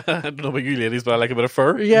 Yes, I don't know about you ladies, but I like a bit of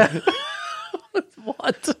fur. Yeah.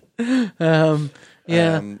 What?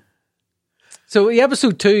 Yeah. So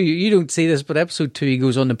episode 2, you don't see this, but episode 2 he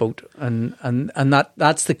goes on the boat, and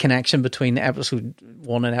that's the connection between episode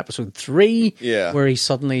 1 and episode 3. Yeah. Where he's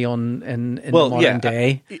suddenly in the modern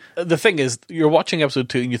day. The thing is, you're watching episode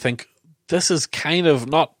 2 and you think this is kind of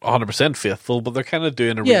not 100% faithful, but they're kind of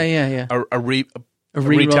doing a retelling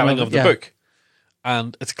of the book.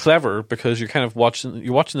 And it's clever because you're kind of watching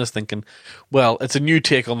this thinking, well, it's a new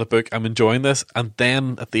take on the book. I'm enjoying this. And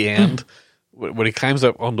then at the end, when he climbs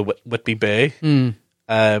up onto Whitby Bay,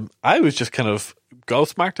 I was just kind of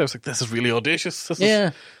gobsmacked. I was like, this is really audacious.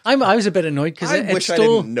 I was a bit annoyed because I wish I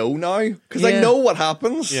didn't know now because I know what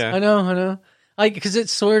happens. Yeah. I know. Because it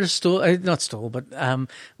sort of not stole, but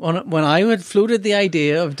when I had floated the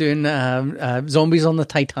idea of doing zombies on the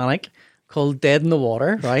Titanic, called Dead in the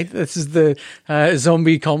Water, right? This is the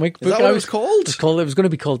zombie comic book. Is that what it was called? It was going to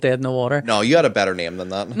be called Dead in the Water. No, you had a better name than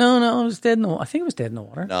that. No, it was Dead in the Water. I think it was Dead in the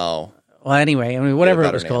Water. No. Well, anyway, whatever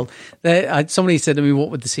it was called. Somebody said to me,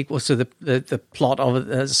 what would the sequel, so the plot of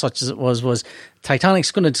it, such as it was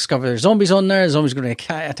Titanic's going to discover there's zombies on there, the zombies are going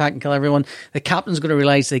to attack and kill everyone, the captain's going to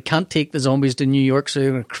realise they can't take the zombies to New York, so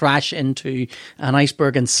they're going to crash into an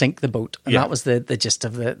iceberg and sink the boat. And that was the gist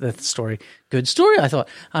of the story. Good story, I thought.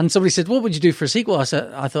 And somebody said, what would you do for a sequel? I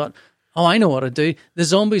thought, oh, I know what I'd do. The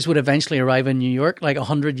zombies would eventually arrive in New York, like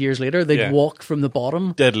 100 years later. They'd walk from the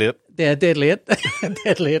bottom. Dead late. Yeah, dead late.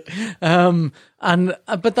 Dead late.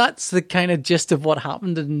 But that's the kind of gist of what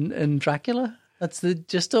happened in Dracula. That's the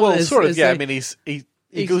gist of it. Well, sort of, yeah. I mean, he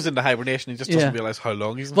goes into hibernation. He just doesn't realise how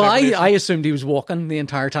long he's in hibernation. I assumed he was walking the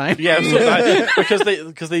entire time. Yeah,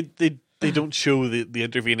 because they don't show the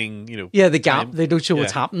intervening, the gap. Time. They don't show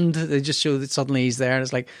what's happened. They just show that suddenly he's there, and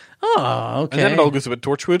it's like, oh, okay. And then it all goes a bit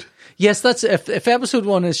Torchwood. Yes, that's if episode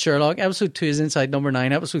 1 is Sherlock, episode 2 is Inside Number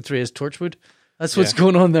 9, episode 3 is Torchwood. That's what's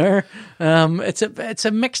going on there. It's a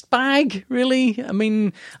mixed bag, really. I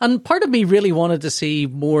mean, and part of me really wanted to see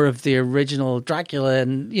more of the original Dracula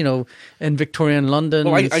and, in Victorian London.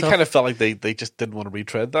 Well, I kind of felt like they just didn't want to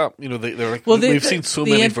retread that. They're like, we've seen so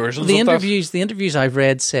many versions of that. The interviews I've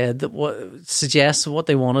read said that what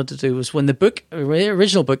they wanted to do was when the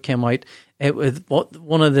original book came out,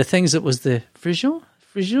 one of the things that was the frisson.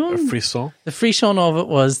 The frisson of it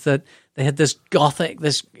was that they had this gothic,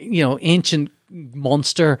 ancient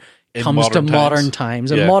monster comes to modern times.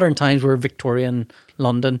 And modern times were Victorian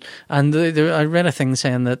London. And I read a thing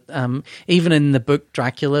saying that even in the book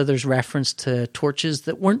Dracula, there's reference to torches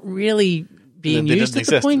that weren't really being used at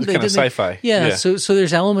the point. It's kind of sci-fi. Yeah, so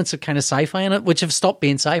there's elements of kind of sci-fi in it, which have stopped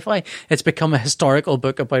being sci-fi. It's become a historical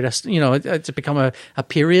book about it's become a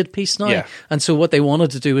period piece now. Yeah. And so what they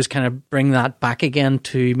wanted to do was kind of bring that back again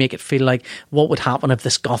to make it feel like what would happen if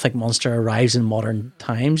this gothic monster arrives in modern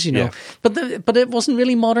times, But it wasn't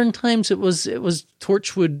really modern times. It was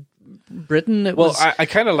Torchwood Britain. I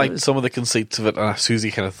kind of liked some of the conceits of it.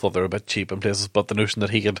 Susie kind of thought they were a bit cheap in places, but the notion that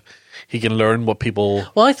he can learn what people.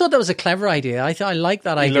 Well, I thought that was a clever idea. I like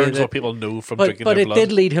that idea. He learns what people know from drinking their blood. But it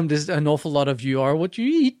did lead him to an awful lot of "you are what you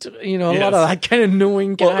eat." A lot of that kind of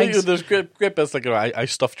knowing gags. Well, there's great bits like I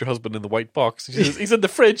stuffed your husband in the white box. She says, he's in the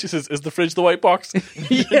fridge. She says, "Is the fridge the white box?"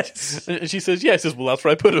 Yes. And she says, "Yes." Says, "Well, that's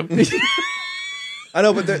where I put him." I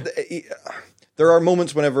know, but there are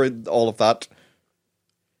moments whenever all of that.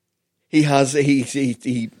 He'll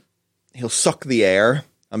suck the air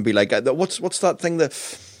and be like, what's that thing, the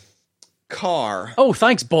car? Oh,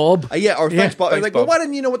 thanks, Bob. Thanks, Bob. Thanks, Bob. Well, why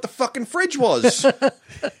didn't you know what the fucking fridge was?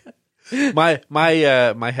 my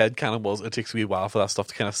head kind of was, it takes a wee while for that stuff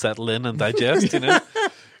to kind of settle in and digest,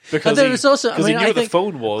 Because there was also, he knew where the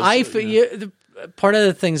phone was. Part of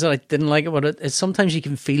the things that I didn't like about it is sometimes you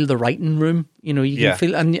can feel the writing room. You can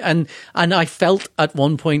feel, and I felt at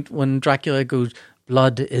one point when Dracula goes,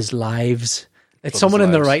 "Blood is lives." It's someone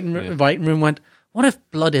in the writing room went, "What if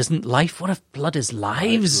blood isn't life? What if blood is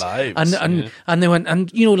lives?" Lives. And they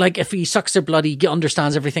went, like if he sucks their blood, he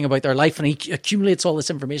understands everything about their life and he accumulates all this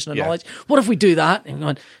information and knowledge. What if we do that? And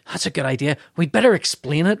going, that's a good idea. We'd better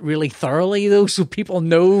explain it really thoroughly though, so people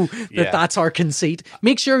know that that's our conceit.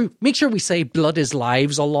 Make sure we say blood is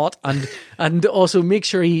lives a lot, and also make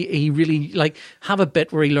sure he really have a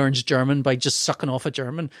bit where he learns German by just sucking off a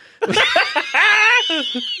German.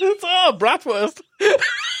 Bratwurst.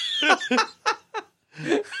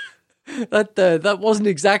 That wasn't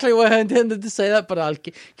exactly what I intended to say that, but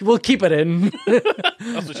we'll keep it in.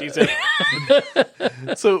 That's what she said.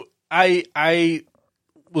 So I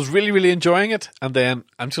was really, really enjoying it, and then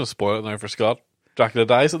I'm just going to spoil it now for Scott. Dracula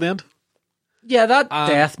dies at the end. Yeah, that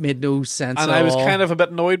death made no sense And at I was all. kind of a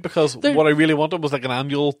bit annoyed because what I really wanted was like an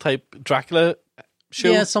annual type Dracula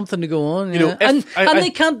show. Yeah, something to go on. You know, yeah. if and I-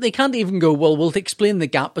 they can't even go, well, we'll explain the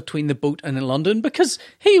gap between the boat and in London because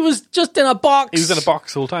he was just in a box. He was in a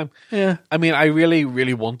box the whole time. Yeah. I mean, I really,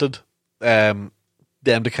 really wanted them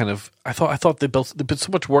to kind of. I thought they put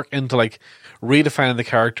so much work into like redefining the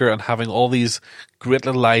character and having all these great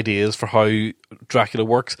little ideas for how Dracula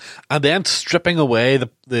works, and then stripping away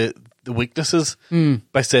the weaknesses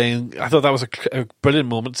by saying, I thought that was a brilliant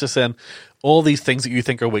moment, just saying all these things that you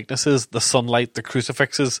think are weaknesses, the sunlight, the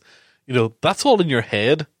crucifixes, you know, that's all in your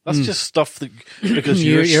head. That's just stuff that because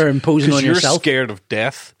You're imposing on you're yourself. scared of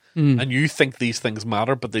death. And you think these things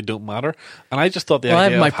matter, but they don't matter. And I just thought the Well, I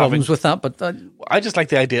idea have my of problems having, with that, but I just like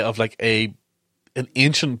the idea of like an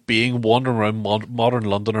ancient being wandering around modern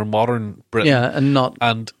London or modern Britain, yeah, and not.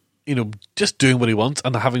 and you know, just doing what he wants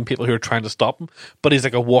and having people who are trying to stop him. But he's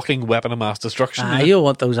like a walking weapon of mass destruction. you know? You don't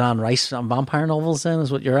want those Anne Rice vampire novels then,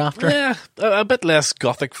 is what you're after. Yeah, a bit less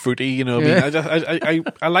gothic fruity, you know. Yeah. I mean,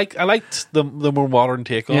 I liked the more modern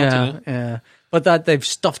take on it. You know? Yeah. But that they've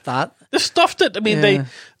stuffed that. They stuffed it. I mean, Yeah.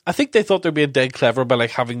 I think they thought they'd be dead clever by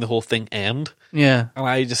like having the whole thing end, Yeah. and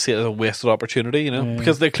I just see it as a wasted opportunity, you know,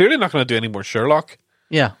 because they're clearly not going to do any more Sherlock.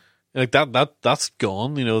 Yeah. Like that's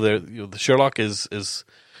gone. You know, the Sherlock is.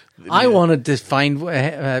 I wanted to find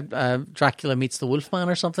Dracula meets the Wolfman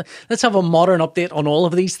or something. Let's have a modern update on all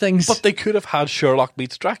of these things. But they could have had Sherlock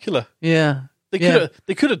meets Dracula. yeah.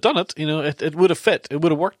 They could have done it. You know, it would have fit. It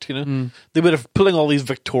would have worked. You know, they would have pulling all these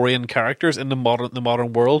Victorian characters in the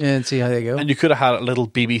modern world, Yeah, and see how they go. and you could have had a little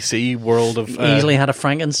BBC world of Easily had a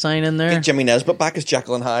Frankenstein in there. Get Jimmy Nesbitt back as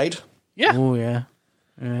Jekyll and Hyde. yeah. Oh, yeah.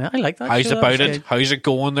 Yeah, I like that. How's show. about That was it? How's it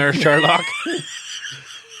going there, Sherlock?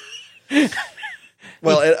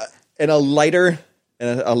 Well, in a lighter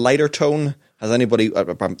tone, has anybody?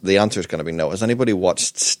 The answer is going to be no. Has anybody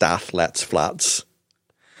watched Stath Lets Flats?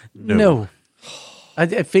 good. No.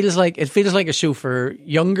 It feels like a show for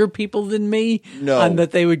younger people than me. No. And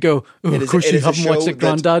that they would go, oh, It of course it you is a haven't watched show it,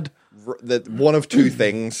 Grandad. That one of two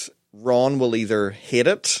things: Ron will either hate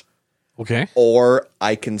it, Okay. or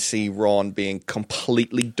I can see Ron being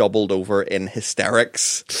completely doubled over in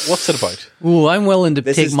hysterics. What's it about? Oh, I'm willing to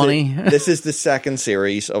take is money. This is the second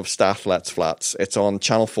series of Staff Lets Flats. It's on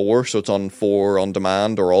Channel 4, so it's on 4 on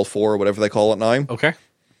demand or all 4 or whatever they call it now. Okay.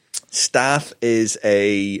 Staff is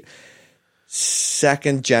a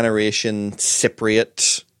second generation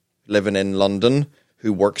Cypriot living in London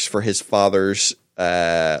who works for his father's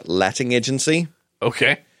letting agency.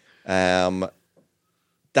 Okay.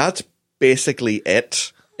 That's basically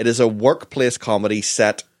it. It is a workplace comedy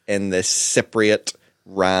set in this Cypriot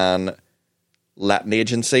ran letting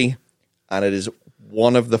agency, and it is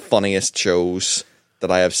one of the funniest shows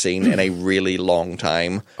that I have seen in a really long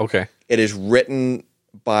time. Okay. It is written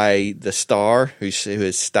by the star, who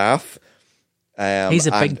is Staff. He's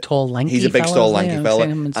a big, tall, lanky He's a big, fella, tall, isn't he? lanky I've fella.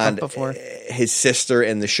 seen him in stuff And before. his sister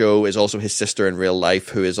in the show is also his sister in real life,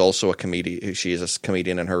 who is also a comedian. She is a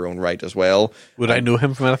comedian in her own right as well. Would I know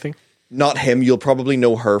him from anything? Not him. You'll probably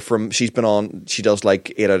know her from. She's been on. She does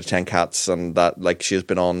like 8 out of 10 Cats, and that like she's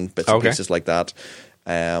been on bits and Okay. pieces like that.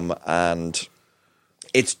 And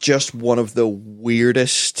it's just one of the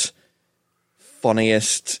weirdest,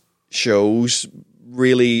 funniest shows.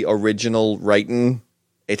 Really original writing.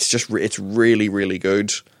 It's really, really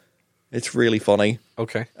good. It's really funny,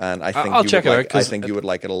 Okay. and I think I'll you check would it out, like, I 'cause think you would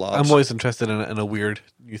like it a lot. I'm always interested in a weird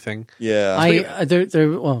new thing. yeah. Well, I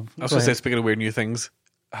was going to say, speaking of weird new things,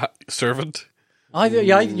 Servant.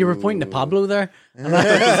 you were pointing to Pablo there.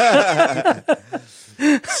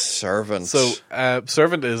 Servant. So,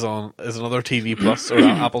 Servant is another TV Plus or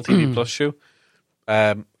Apple TV Plus show.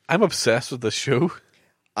 I'm obsessed with this show.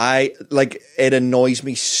 It annoys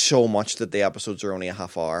me so much that the episodes are only a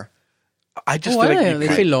half hour. I just Oh, feel like yeah, you they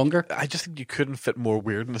could- feel longer. I just think you couldn't fit more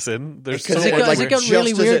weirdness in. There's so Because much it got- Has like, it got just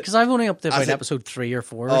really as weird? it- Because I've only up to about as it- episode 3 or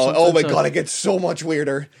 4. Or Oh, something, oh my so- god, it gets so much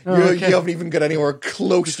weirder. Oh, you okay. haven't even got anywhere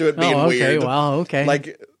close to it being Oh, okay, weird. wow, okay.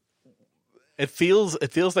 Like It feels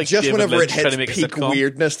like just David whenever Lynch it trying hits to make a peak sitcom.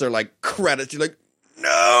 weirdness, they're like credits. You're like,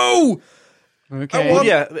 no. Okay. I want-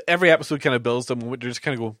 Yeah, every episode kind of builds to a moment. You're just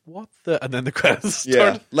kind of go, "What the?" And then the credits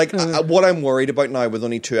Yeah, start. like what I'm worried about now with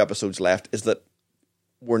only 2 episodes left is that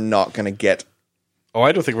we're not going to get Oh,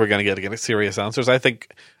 I don't think we're going to get serious answers. I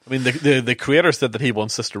mean, the creator said that he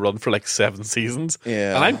wants this to run for like 7 seasons.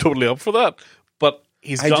 Yeah. And I'm totally up for that. But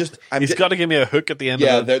he's got to give me a hook at the end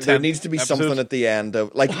of the there needs to be episodes. something at the end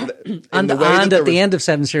of like And at the end of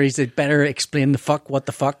 7 series, they'd better explain what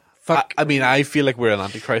the fuck. I mean, I feel like we're in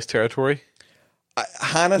Antichrist territory.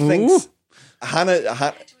 Hannah thinks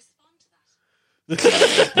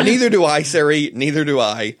neither do I, Siri. Neither do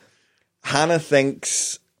I. Hannah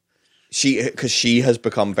thinks because she has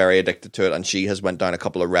become very addicted to it, and she has went down a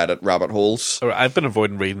couple of Reddit rabbit holes. I've been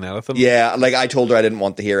avoiding reading anything. Yeah, like I told her I didn't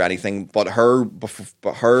want to hear anything, but her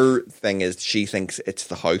thing is she thinks it's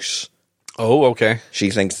the house. Oh, okay. She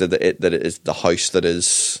thinks that it is the house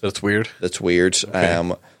That's weird. That's weird.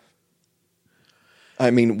 Okay. I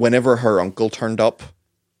mean, whenever her uncle turned up,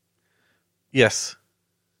 Yes.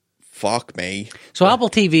 fuck me. So Apple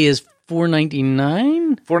TV is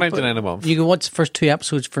 $4.99. $4.99 a month. You can watch the first 2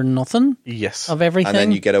 episodes for nothing Yes. of everything. And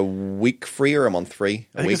then you get a week free or a month free.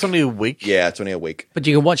 I think it's only a week. Yeah, it's only a week. But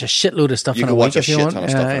you can watch a shitload of stuff You in can a watch week a if you shit want. ton of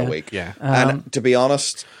stuff in a week. Yeah. And to be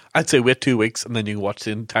honest, I'd say wait 2 weeks and then you can watch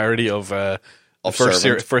the entirety of the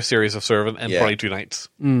Servant. first series of Servant in Yeah. probably 2 nights.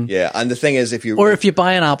 yeah. And the thing is, if you Or if you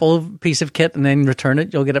buy an Apple piece of kit and then return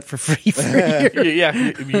it, you'll get it for free for a year.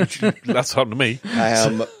 Yeah, that's happened to me.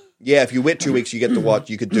 yeah, if you wait 2 weeks, you get to watch.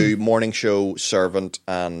 You could do Morning Show, Servant,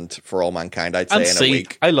 and For All Mankind. I'd say And in C. a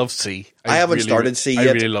week. I love C. I haven't started C yet.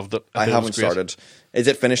 I really loved it. I thought it haven't was great. started. Is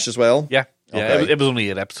it finished as well? Yeah. Okay. It was only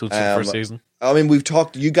 8 episodes for the first season. I mean,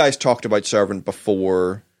 you guys talked about Servant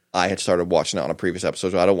before I had started watching it on a previous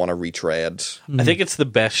episode, so I don't want to retread. I think it's the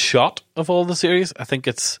best shot of all the series. I think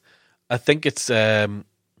it's It's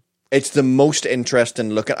the most interesting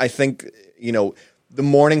look at. I think, the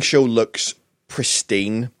Morning Show looks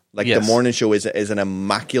pristine. Like Yes. the Morning Show is an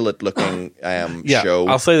immaculate looking show.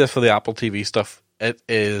 I'll say this for the Apple TV stuff. It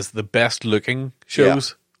is the best looking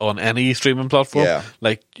shows on any streaming platform. Yeah.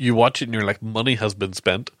 Like you watch it and you're like, money has been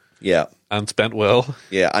spent Yeah. and spent well.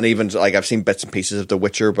 Yeah. And even like I've seen bits and pieces of The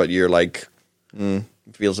Witcher, but you're like, it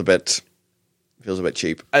feels a bit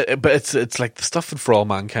cheap. But it's like the stuff in For All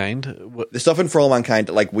Mankind. The stuff in For All Mankind,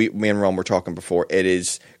 like me and Ron were talking before, it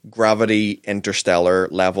is Gravity, Interstellar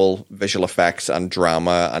level visual effects and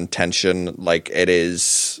drama and tension. Like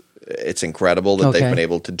it's incredible that they've been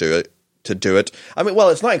able to do it. I mean, well,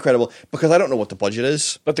 it's not incredible because I don't know what the budget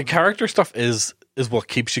is. But the character stuff is what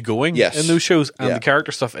keeps you going Yes. in those shows. And Yeah. the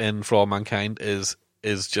character stuff in For All Mankind is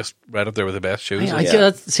just right up there with the best shows.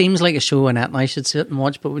 That seems like a show Annette and I should sit and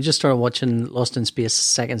watch, but we just started watching Lost in Space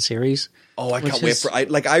second series. Oh, I which can't wait is- for.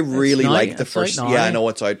 I really now, like the it's out first. now. Yeah, I know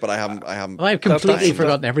it's out, but I haven't. Well, I've completely That's-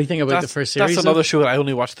 forgotten everything about the first series. That's another show that I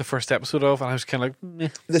only watched the first episode of, and I was kind of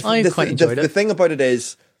like, meh. I quite enjoyed it. The thing about it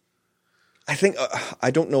is, I think I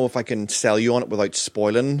don't know if I can sell you on it without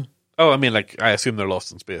spoiling. Oh, I mean, like I assume they're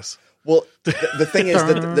lost in space. Well, the thing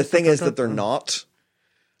is that they're not.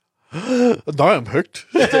 Now I'm hooked.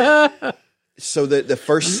 So the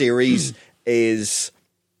first series is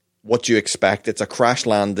what you expect. It's a crash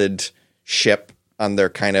landed ship, and they're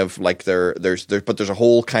kind of like there's a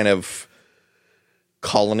whole kind of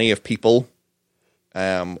colony of people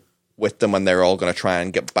with them, and they're all going to try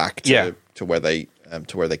and get back to where they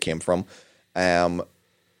came from.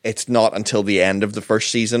 It's not until the end of the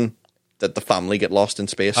first season that the family get lost in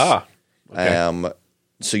space. Okay.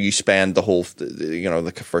 So you spend the whole,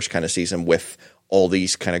 the first kind of season with all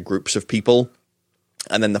these kind of groups of people.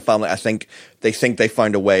 And then the family, I think they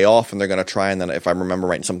found a way off and they're going to try. And then if I remember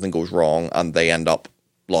right, something goes wrong and they end up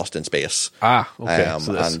lost in space. Okay.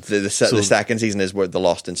 And the second season is where the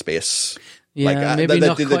Lost in Space. Yeah, maybe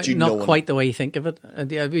not quite the way you think of it.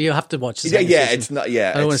 You have to watch the second season. It's not. Yeah,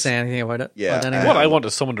 I don't want to say anything about it. Yeah, but anyway. What I want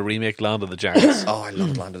is someone to remake Land of the Giants. Oh, I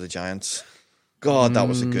loved Land of the Giants. God, that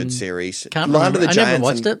was a good series. Can't Land remember. of the I Giants. never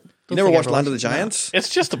watched it. You never think I watched ever Land of the watched it. Giants? It's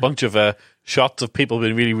just a bunch of shots of people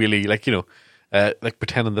being really, really like like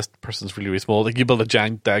pretending this person's really, really small. Like you build a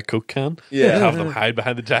giant Diet Coke can, Yeah. and have them hide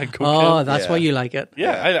behind the giant Coke Oh, can. that's Yeah. why you like it.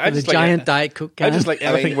 Yeah, I The just like giant Diet Coke can. I just like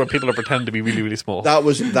anything mean- where people are pretending to be really, really small.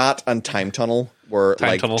 That and Time Tunnel were Time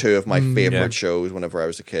like Tunnel. two of my favorite Yeah. shows whenever I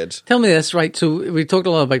was a kid. Tell me this, right? So we talked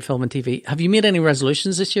a lot about film and TV. Have you made any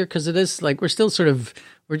resolutions this year? Because it is like we're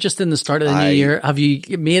just in the start of the new year. Have you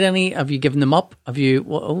made any? Have you given them up? Have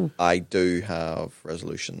you? I do have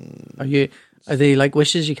resolution. Are they like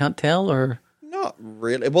wishes you can't tell, or Not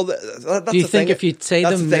really. Well, that's do you the think thing. if you say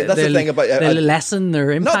that's them, the thing, that's the thing about they'll lessen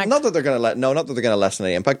their impact? not that they're going to not that they're going to lessen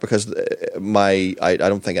any impact because I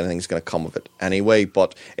don't think anything's going to come of it anyway.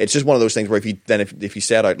 But it's just one of those things where if you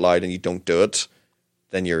say it out loud and you don't do it,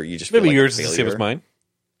 then you just feel Maybe like yours a is the same as failure. mine.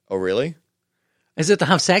 Oh, really? Is it to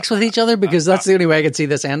have sex with each other? Because that's the only way I can see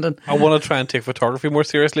this ending. I want to try and take photography more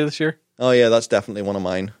seriously this year. Oh yeah, that's definitely one of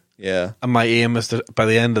mine. Yeah. And my aim is to, by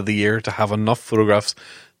the end of the year, to have enough photographs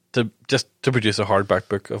to produce a hardback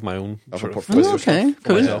book of my own. Of Sort a of portfolio Okay, stuff.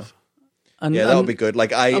 cool. Yeah. And, Yeah, that would be good.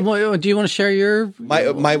 Like and do you want to share your?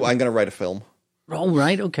 I'm going to write a film. Oh,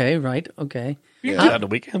 right. Okay. You can do that on the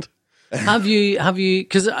weekend. Have you?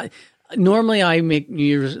 Because normally I make New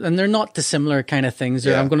Year's, and they're not dissimilar kind of things. Or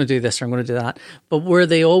Yeah. I'm going to do this, or I'm going to do that. But where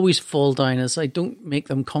they always fall down is I don't make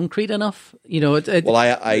them concrete enough. You know,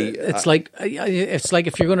 it's like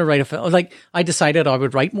if you're going to write a film, like I decided I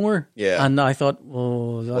would write more. Yeah. And I thought,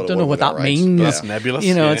 well, I What don't know what would I that write? means. That's nebulous.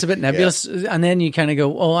 You know, yeah. it's a bit nebulous. And then you kind of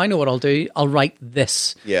go, oh, I know what I'll do. I'll write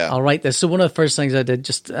this. Yeah. I'll write this. So one of the first things I did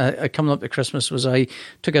just coming up to Christmas was I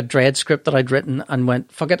took a Dread script that I'd written and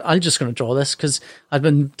went, fuck it, I'm just going to draw this because I'd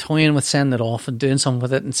been toying with sending it off and doing something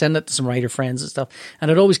with it and sending it to some writer friends and stuff. And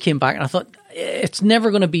it always came back and I thought, it's never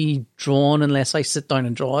going to be drawn unless I sit down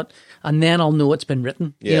and draw it. And then I'll know it's been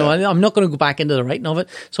written. You know, I'm not going to go back into the writing of it.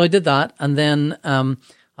 So I did that. And then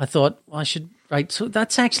I thought, well, I should write. So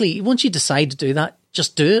that's actually, once you decide to do that,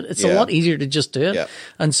 just do it. It's a lot easier to just do it. Yeah.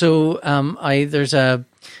 And so there's a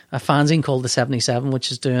fanzine called The 77,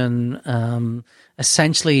 which is doing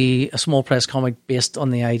essentially a small press comic based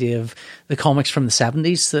on the idea of the comics from the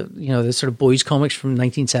 70s, the sort of boys comics from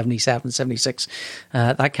 1977, 76,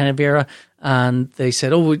 that kind of era. And they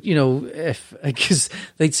said, because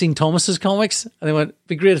they'd seen Thomas's comics, and they went, it'd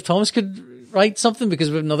be great if Thomas could write something because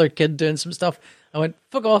we have another kid doing some stuff. I went,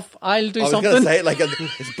 fuck off, I'll do something. I was going to say,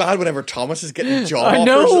 it's bad whenever Thomas is getting job I offers.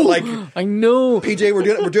 know, Like, I know. PJ,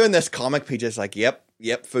 we're doing this comic. PJ's like, yep,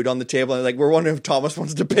 food on the table. And like, we're wondering if Thomas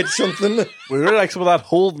wants to pitch something. We really like some of that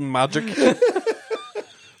Holden magic.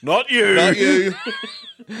 Not you. Not you.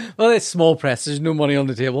 Well, it's small press. There's no money on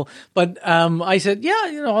the table. But I said,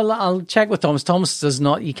 I'll check with Thomas. Thomas does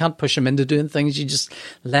not, you can't push him into doing things. You just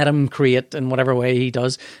let him create in whatever way he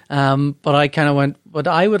does. But I kind of went, but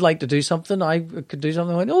I would like to do something. I could do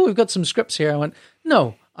something. I went, we've got some scripts here. I went,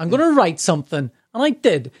 no, I'm going to write something. And I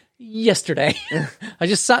did yesterday. I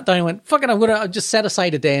just sat down and went, fuck it, I'm going to just set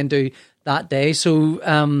aside a day and do that day.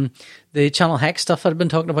 So the Channel Hex stuff I'd been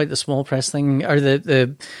talking about, the small press thing, or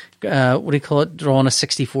the what do you call it, drawing a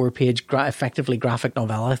 64-page effectively graphic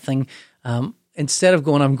novella thing. Instead of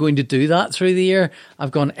going, I'm going to do that through the year,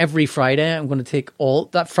 I've gone every Friday. I'm going to take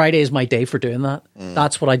that Friday is my day for doing that.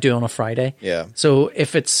 That's what I do on a Friday. Yeah. So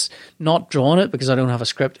if it's not drawn it because I don't have a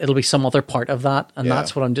script, it'll be some other part of that, and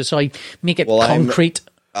that's what I'm doing. So I make it concrete.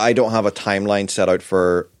 I don't have a timeline set out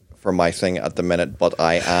for my thing at the minute, but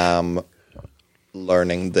I am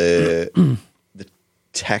learning the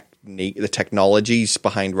technologies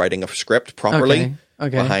behind writing a script properly.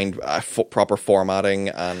 Okay. Behind proper formatting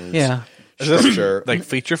and Is this structure. like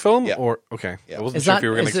feature film Yeah. or okay? Yeah. I wasn't Is sure that if you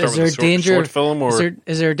were going to is start there with a danger? short film or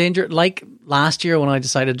Is there a danger? Like last year when I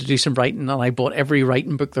decided to do some writing and I bought every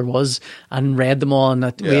writing book there was and read them all, and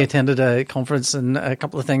we attended a conference and a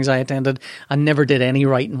couple of things I attended and never did any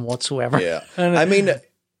writing whatsoever. Yeah. And, I mean,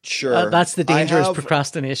 sure. that's the danger is I have-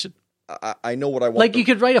 procrastination. I know what I want. Like you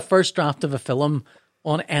could write a first draft of a film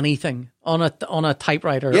on anything, on a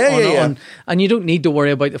typewriter, Yeah. and you don't need to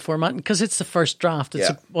worry about the formatting because it's the first draft.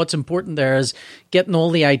 It's what's important there is getting all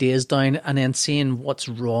the ideas down and then seeing what's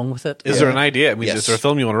wrong with it. is there an idea? I mean, Yes. is there a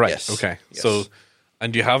film you want to write? Yes. Okay, Yes. so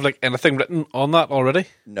and do you have like anything written on that already?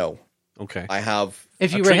 No. Okay, I have.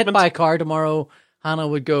 If you A were hit treatment? by a car tomorrow, Hannah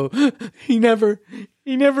would go, he never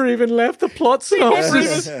even left the plot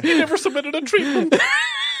synopsis. he never submitted a treatment.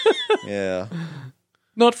 Yeah.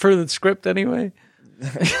 Not for the script anyway.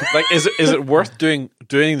 Like, is it worth doing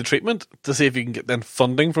the treatment to see if you can get then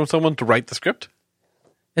funding from someone to write the script?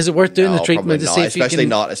 Is it worth doing No, the treatment probably to not. see if you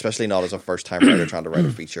can... Especially not as a first time writer trying to write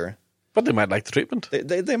a feature. But they might like the treatment.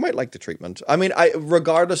 They might like the treatment. I mean,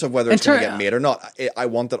 regardless of whether it's going to get made or not, I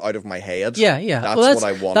want it out of my head. Yeah. That's Well, what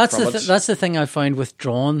I want from it. That's the thing I found with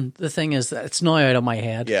Drawn. The thing is that it's now out of my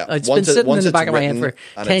head. Yeah, It's been sitting in the back of my head for written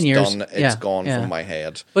and 10 it's years. Done, it's gone from my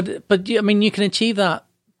head. But I mean, you can achieve that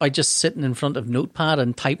by just sitting in front of Notepad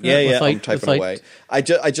and typing Yeah, it yeah, without, I'm typing without, away. I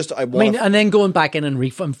want. I mean, and then going back in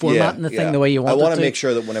and formatting the thing the way you want it to. I want to make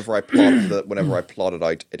sure that whenever I plot it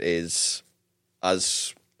out, it is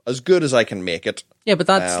as good as I can make it. Yeah, but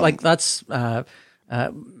that's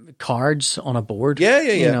cards on a board. Yeah.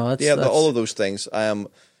 You know, that's all of those things. But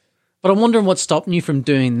I'm wondering what's stopping you from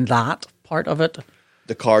doing that part of it.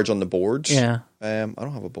 The cards on the boards. Yeah. I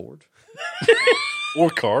don't have a board Or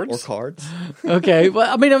cards. or cards. Okay,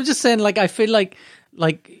 well, I mean, I'm just saying, like, I feel like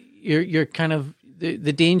you're kind of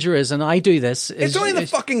the danger is, and I do this. It's only the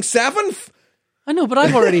fucking 7th. I know, but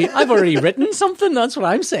I've already written something. That's what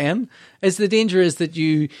I'm saying. Is the danger is that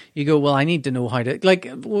you go, well, I need to know how to, like,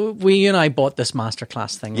 you and I bought this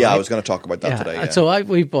masterclass thing. Yeah, right? I was going to talk about that today. Yeah. So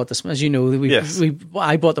we bought this, as you know, Yes.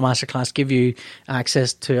 I bought the masterclass, give you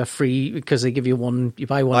access to a free, because they give you one, you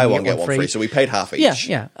buy one, Buy you one, get one free. So we paid half each.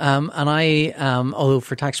 Yeah. And I, although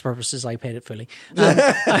for tax purposes, I paid it fully.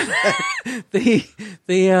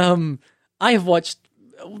 I have watched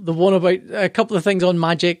the one about a couple of things on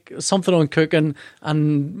magic, something on cooking,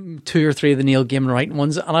 and 2 or 3 of the Neil Gaiman writing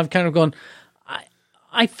ones, and I've kind of gone,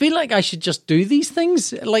 I feel like I should just do these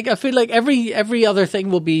things. Like, I feel like every other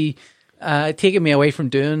thing will be taking me away from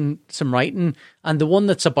doing some writing, and the one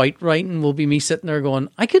that's about writing will be me sitting there going,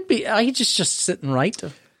 I could just sit and write.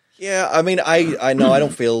 Yeah, I mean, I know I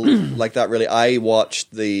don't feel like that really. I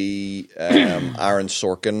watched the Aaron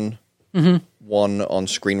Sorkin one on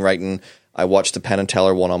screenwriting. I watched the Penn and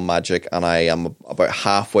Teller one on magic, and I am about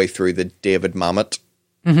halfway through the David Mamet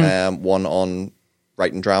one on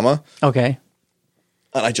writing drama. Okay.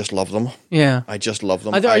 And I just love them. Yeah. I just love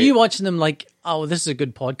them. Are you watching them like, oh, this is a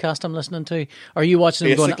good podcast I'm listening to? Or are you watching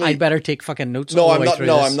them going, I'd better take fucking notes all the way through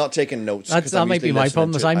this? I'm not taking notes. That might be my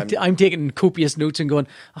problem. Is I'm taking copious notes and going,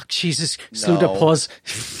 oh, Jesus, slow to pause.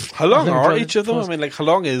 How long are each of them? I mean, like, how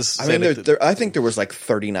long is... I mean, I think there was like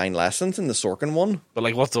 39 lessons in the Sorkin one. But,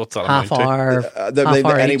 like, what's that Half amount hour.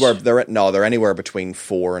 They're anywhere. They're anywhere between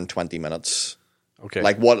 4 and 20 minutes. Okay.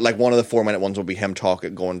 Like one of the 4-minute ones will be him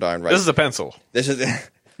talking, going down. Right. This is a pencil. This is.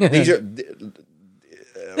 These are.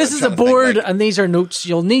 This is a board, and these are notes.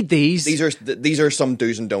 You'll need these. These are some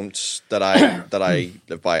do's and don'ts that I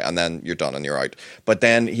live by, and then you're done and you're out. But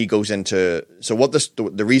then he goes into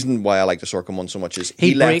the reason why I like the Sorkin one so much is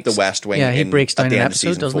he left the West Wing. Yeah, he breaks down at the an end episode,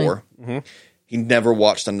 of season doesn't 4. Mm-hmm. He never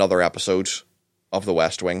watched another episode of the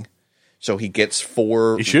West Wing, so he gets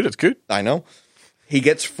 4. You should. It's good. I know. He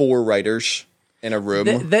gets 4 writers in a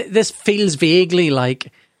room. This feels vaguely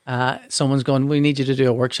like someone's going, we need you to do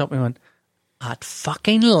a workshop. We went, at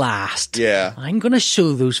fucking last. Yeah. I'm going to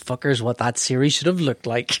show those fuckers what that series should have looked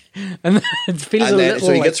like. And it feels And a then, little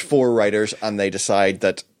so he like, gets 4 writers, and they decide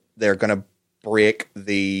that they're going to break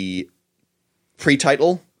the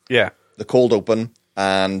pre-title, Yeah. the cold open,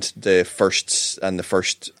 and the first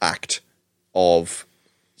act of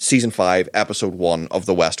season 5, episode 1 of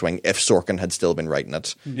The West Wing, if Sorkin had still been writing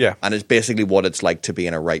it. Yeah. And it's basically what it's like to be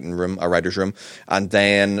in a writer's room. And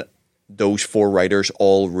then those 4 writers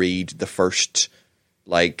all read the first,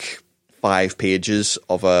 5 pages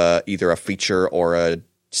of either a feature or a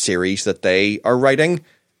series that they are writing,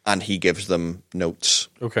 and he gives them notes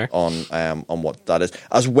on what that is,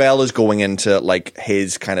 as well as going into,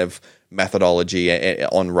 his kind of methodology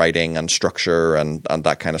on writing and structure and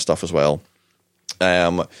that kind of stuff as well.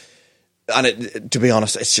 And to be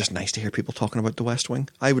honest, it's just nice to hear people talking about the West Wing.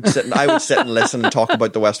 I would sit and listen and talk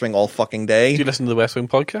about the West Wing all fucking day. Do you listen to the West Wing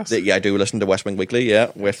podcast? Yeah, I do listen to West Wing Weekly.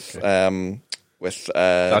 Yeah, with Josh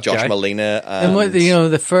guy. Molina. and what,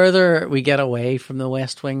 the further we get away from the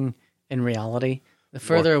West Wing in reality, the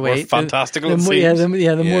further More away, fantastical the it more, seems.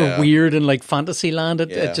 the more weird and like fantasy land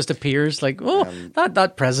it just appears. Like,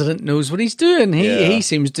 that president knows what he's doing. He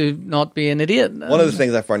seems to not be an idiot. One of the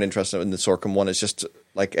things I found interesting in the Sorkin one is just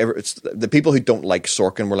it's the people who don't like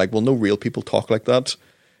Sorkin were like, well, no real people talk like that.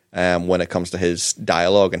 When it comes to his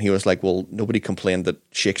dialogue, and he was like, well, nobody complained that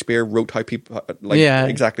Shakespeare wrote how people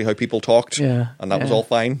exactly how people talked, and that was all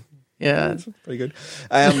fine. Yeah, that's pretty good.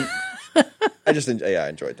 I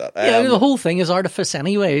enjoyed that. The whole thing is artifice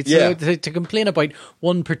anyway. So Yeah. to complain about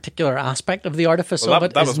one particular aspect of the artifice Well, of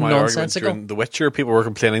it that is was my argument nonsensical. during The Witcher. People were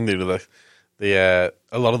complaining that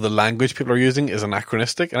a lot of the language people are using is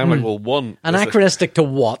anachronistic, and I'm like, well, Anachronistic to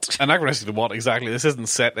what? anachronistic to what exactly? This isn't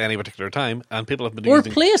set at any particular time, and people have been Or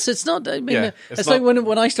using. place. It's not. I mean, Yeah, it's not- like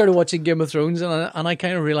when I started watching Game of Thrones, and I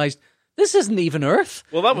kind of realized this isn't even Earth.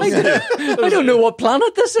 Well, that was. I don't know what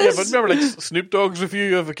planet this Yeah, is. but remember, Snoop Dogg's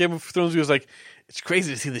review of Game of Thrones, he was like, "It's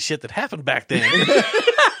crazy to see the shit that happened back then."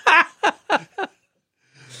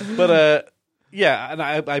 But yeah, and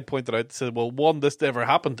I pointed out, said, well, 1, this never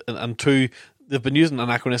happened, and 2, they've been using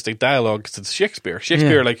anachronistic dialogue since Shakespeare.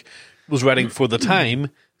 Shakespeare was writing for the time,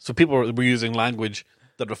 so people were using language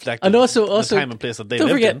that reflected And also, the time and place that they don't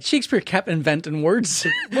lived forget, in. Shakespeare kept inventing words.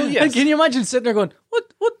 Well, yes. And can you imagine sitting there going,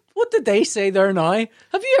 "What did they say there now? Have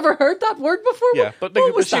you ever heard that word before? Yeah, but what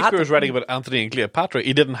when was Shakespeare that?" was writing about Antony and Cleopatra,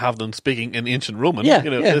 he didn't have them speaking in ancient Roman. Yeah,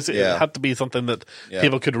 It Yeah. had to be something that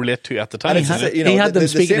people could relate to at the time. And it's- He you know, had them the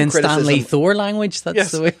speaking same in Stanley criticism- Thor language. That's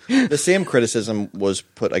Yes. the way. the same criticism was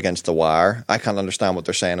put against The Wire. I can't understand what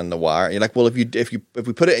they're saying in The Wire. You're like, well, if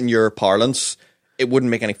we put it in your parlance, it wouldn't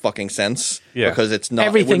make any fucking sense because it's not.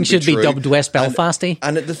 Everything should be dubbed West Belfasty.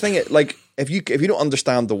 And the thing, like, if you don't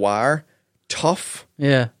understand The Wire, tough.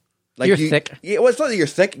 Yeah. Like You're thick. Yeah, well, it's not that you're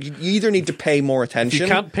thick. You either need to pay more attention. You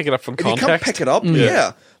can't pick it up from If context. you can't pick it up,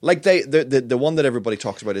 yeah. Like the one that everybody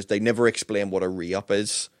talks about is they never explain what a re-up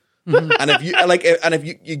is. And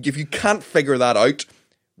if you can't figure that out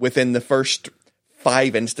within the first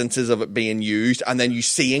 5 instances of it being used, and then you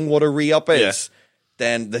seeing what a re-up is,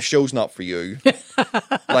 then the show's not for you.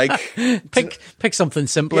 Like Pick something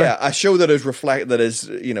simpler. yeah, a show that is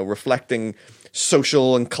reflecting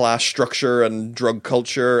social and class structure and drug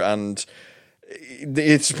culture, and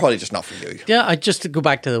it's probably just not for you. Yeah, just to go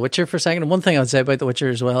back to The Witcher for a second. One thing I would say about The Witcher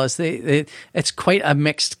as well is it's quite a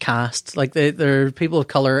mixed cast. Like there are people of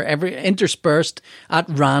color interspersed at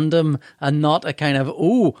random, and not a kind of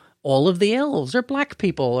all of the elves are black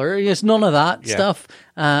people, or it's none of that stuff.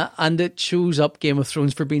 And it shows up Game of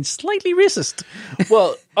Thrones for being slightly racist.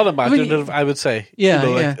 Well, unimaginative, I would say.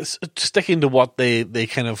 Yeah, sticking to what they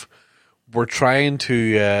kind of were trying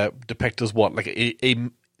to depict as what, like a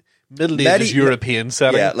Middle Ages European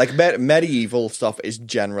setting. Yeah, like medieval stuff is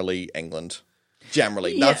generally England.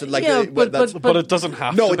 Generally, but it doesn't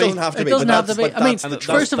have to be. No, it doesn't have to It be. doesn't but have to be. I mean,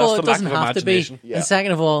 first of all, it doesn't lack of have to be. imagination. Yeah. And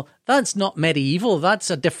second of all, that's not medieval. That's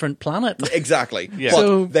a different planet. Exactly. Yeah. But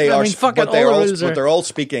So, they I are. mean, fuck it, but they're all the all. rules are- But they're all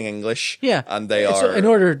speaking English. Yeah, and they So are in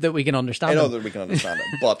order that we can understand. I know them. that we can understand it,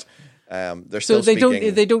 but they're So still they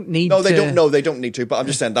speaking. don't need. No, they to, don't. No, they don't need to. But I'm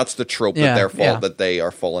just saying that's the trope Yeah, that they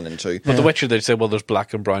are falling into. But The Witcher, they'd say, well, there's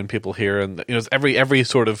black and brown people here, and it's every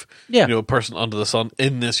sort of person under the sun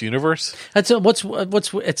in this universe. That's what's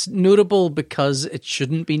it's notable because it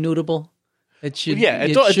shouldn't be notable. It should. Yeah, it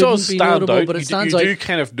shouldn't does be stand notable, out. but it You stands do out.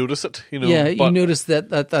 kind of notice it. Yeah, but you notice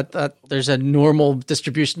that there's a normal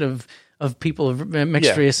distribution of people of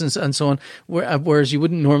mixed race and so on, whereas you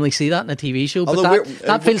wouldn't normally see that in a TV show. But Although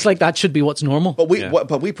that feels like that should be what's normal. But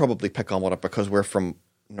we probably pick on it because we're from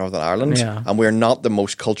Northern Ireland, Yeah. and we're not the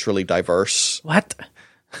most culturally diverse What?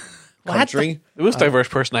 country. the most diverse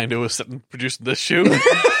person I know is sitting producing this show.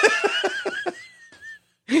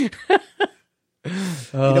 You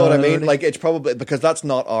know what I mean? Like, it's probably because that's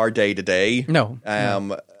not our day to day. No.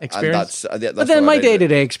 Experience. And but then my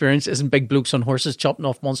day-to-day experience isn't big blokes on horses chopping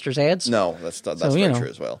off monsters' heads. No, that's So, very true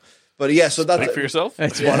as well. But yeah, so that's Speak for yourself.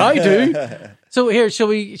 That's what I do. So here, shall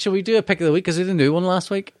we do a pick of the week? Because we didn't do one last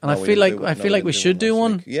week, and No, I we feel didn't like do- no, we we didn't should do do one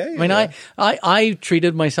one. last week. Yeah, I mean, yeah. I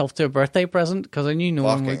treated myself to a birthday present because I knew no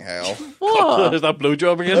one fucking would. hell. What? There's that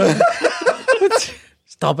blowjob again.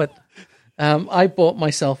 Stop it. I bought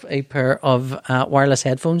myself a pair of wireless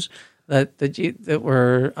headphones that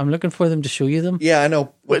were. I'm looking for them to show you them. Yeah, I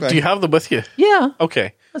know. Wait, Okay. do you have them with you? Yeah,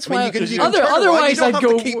 Okay. that's I mean, why. you can turn around. Otherwise, You don't I'd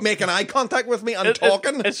have go. to keep making eye contact with me and It-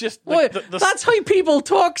 talking. It's just What? like That's how people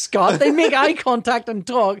talk, Scott. They make eye contact and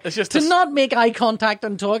talk. It's just to this- not make eye contact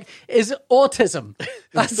and talk is autism.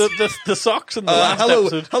 That's the socks in the last hello,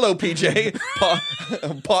 episode. hello, PJ.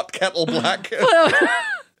 Pot kettle black.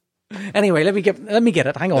 anyway. Let me get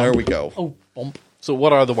it. Hang on. There we go. Oh, bump. So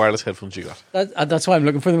what are the wireless headphones you got? That's why I'm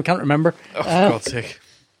looking for them. I can't remember. Oh, for God's sake.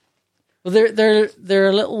 Well, they're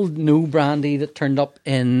a little new brandy that turned up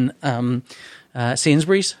in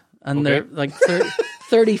Sainsbury's, and they're like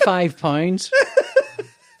 £35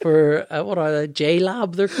 for what are they? J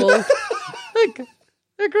Lab they're called.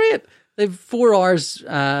 They're great. They've 4 hours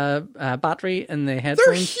battery in the They're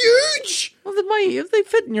headphones. huge. Well, they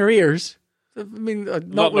fit in your ears. I mean,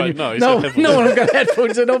 not when no, you, he said no, headphones. no one got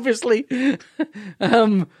headphones in, obviously.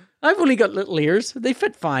 I've only got little ears. They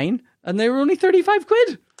fit fine, and they were only 35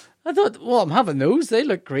 quid. I thought, well, I'm having those. They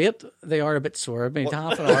look great. They are a bit sore. Maybe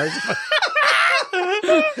half an hour.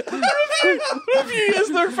 Reviews,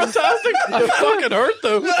 they're fantastic. They fucking hurt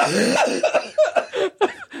though.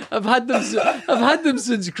 I've had them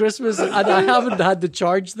since Christmas, and I haven't had to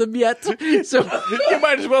charge them yet. So You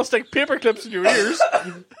might as well stick paper clips in your ears.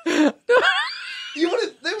 You said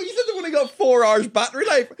they've only got 4 hours battery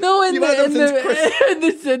life. no, in You've had them since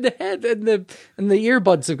Christmas. the head and the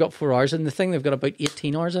earbuds have got 4 hours, and the thing they've got about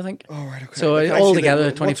 18 hours, I think. Oh, right, okay. So Can I see altogether,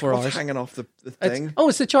 the- 24 what's hours. hanging off the It's thing?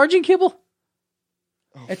 it's the charging cable.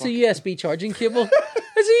 It's a USB charging cable.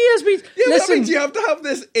 It's a USB. Yeah, but that Listen, means you have to have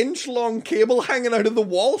this inch-long cable hanging out of the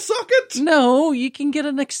wall socket. no, you can get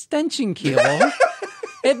an extension cable.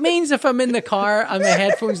 It means if I'm in the car and my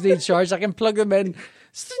headphones need charged, I can plug them in.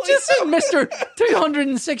 Just Mr.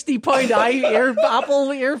 £260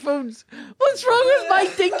 Apple earphones. What's wrong with my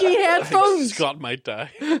dinky headphones? Scott might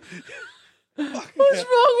die. What's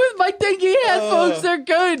wrong with my dinky headphones? They're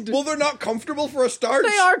good. Well, they're not comfortable for a start.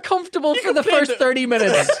 They are comfortable for the play first the- 30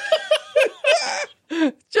 minutes.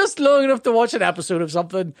 Just long enough to watch an episode of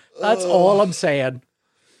something. That's all I'm saying.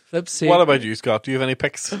 Flip's sake. What about you, Scott? Do you have any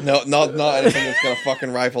picks? No, not anything that's gonna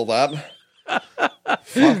fucking rival that.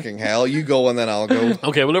 Fucking hell. You go and then I'll go.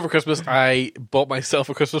 Okay, well, over Christmas, I bought myself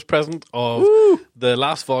a Christmas present of the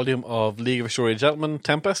last volume of League of Extraordinary Gentlemen,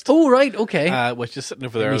 Tempest, Oh, right, okay. which is sitting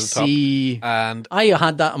over there Let at me the top. see. And I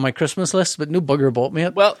had that on my Christmas list, but no bugger bought me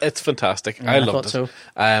it. well, it's fantastic. I I loved thought it.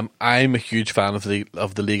 so. I'm a huge fan of the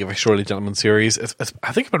League of Extraordinary Gentlemen series.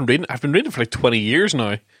 I think I've been reading it for like 20 years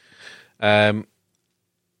now.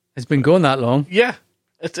 It's been going that long. Yeah,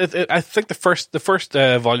 I think the first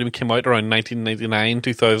volume came out around 1999,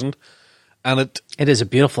 2000, and It is a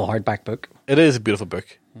beautiful hardback book. it is a beautiful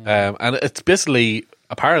book. And it's basically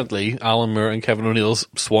apparently Alan Moore and Kevin O'Neill's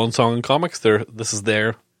swan song in comics. This is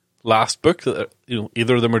their last book that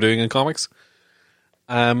either of them are doing in comics.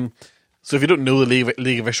 So if you don't know the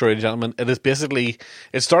League of Extraordinary Gentlemen, it is basically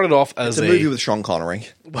it started off as It's a movie with Sean Connery.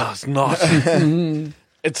 well, it's not.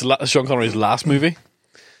 It's Sean Connery's last movie.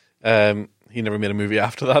 He never made a movie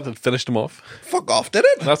after that. It finished him off. Fuck off, did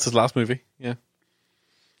it? That's his last movie. Yeah,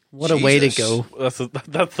 What a way to Jesus. go.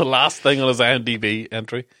 that's the last thing on his IMDb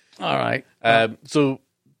entry. All right. So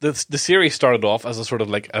the series started off as a sort of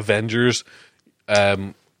like Avengers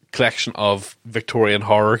collection of Victorian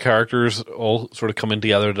horror characters, all sort of coming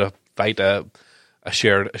together to fight a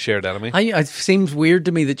shared enemy. It seems weird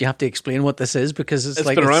to me that you have to explain what this is because it's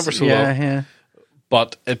like been around for so long. Yeah.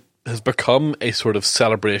 But it has become a sort of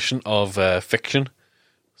celebration of fiction.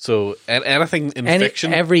 So anything in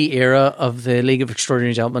fiction, Every era of the League of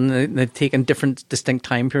Extraordinary Gentlemen, they've taken different distinct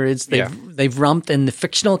time periods. They've ramped in the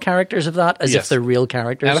fictional characters of that as Yes. if they're real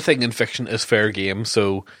characters. anything in fiction is fair game.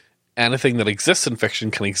 So anything that exists in fiction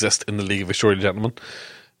can exist in the League of Extraordinary Gentlemen,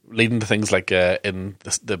 leading to things like in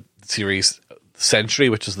the series Century,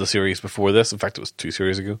 which is the series before this. In fact, it was 2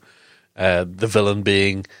 series ago. The villain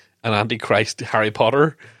being an Antichrist Harry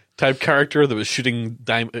Potter type character that was shooting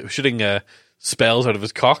spells out of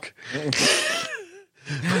his cock.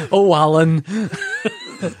 Oh, Alan.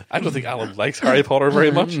 I don't think Alan likes Harry Potter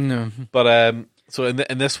very much. No. But so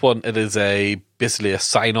in this one, it is basically a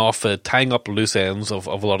sign off, tying up loose ends of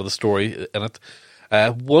a lot of the story in it.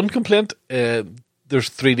 One complaint: there's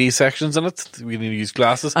 3D sections in it. We need to use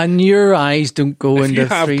glasses. And your eyes don't go If into you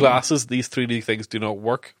have 3D. glasses, these 3D things do not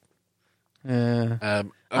work.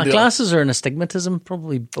 And Glasses or an astigmatism,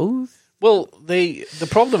 probably both. Well, the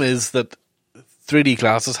problem is that 3D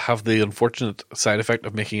glasses have the unfortunate side effect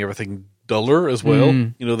of making everything duller as well.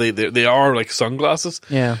 You know, they are like sunglasses.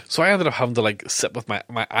 Yeah. So I ended up having to like sit with my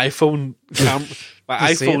iPhone To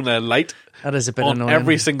see iPhone light That is a bit on annoying.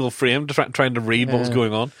 every single frame to trying to read what was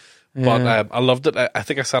going on. But I loved it. I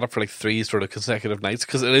think I sat up for like 3 sort of consecutive nights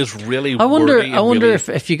because it is really. I wonder wordy and really,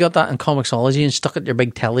 if you got that in Comixology and stuck it at your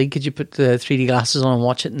big telly, could you put the 3D glasses on and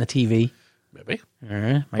watch it in the TV? maybe.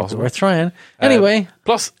 Might be Possibly. worth trying. Anyway,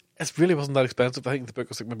 Plus, it really wasn't that expensive. I think the book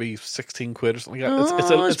was like maybe 16 quid or something like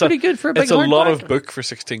that. it's pretty good for a big It's a lot hardback. of book for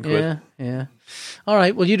 16 quid. yeah. All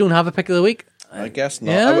right. Well, you don't have a pick of the week. I guess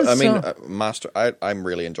not. Yeah, I mean, so- I'm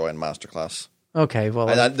really enjoying Masterclass. Okay. Well,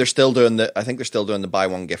 And they're still doing I think they're still doing the buy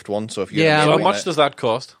one gift one. So if you Yeah, So and how mate much wanna- does that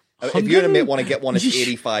cost? if you and a mate want to get one, it's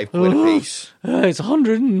 85 quid a piece. it's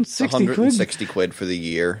 160 quid. 160 quid for the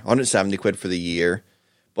year, 170 quid for the year.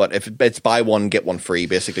 But if it's buy one get one free,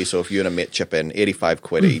 basically. So if you and a mate chip in 85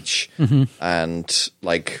 quid each, and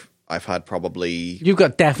like I've had probably You've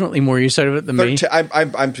got definitely more use out of it than me.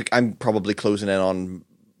 I'm probably closing in on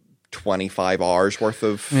 25 hours worth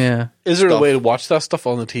of. Yeah. Is there a Stuff. way to watch that stuff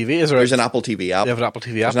on the TV? Is there? There's an Apple TV app. They have an Apple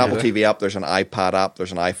TV There's app. an Apple TV app. There's an iPad app.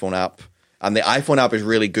 There's an iPhone app. And the iPhone app is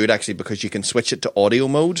really good actually because you can switch it to audio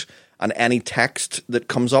mode, and any text that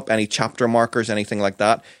comes up, any chapter markers, anything like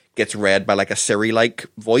that, gets read by like a Siri-like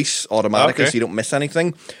voice automatically, Okay. so you don't miss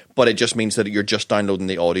anything. But it just means that you're just downloading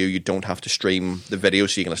the audio. You don't have to stream the video,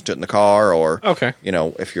 so you can listen to it in the car or Okay. you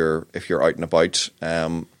know, if you're out and about.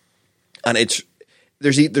 And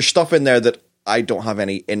there's stuff in there that I don't have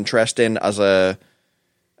any interest in as a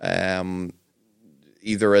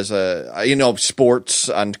either as a, you know, sports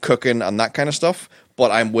and cooking and that kind of stuff, but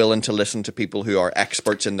I'm willing to listen to people who are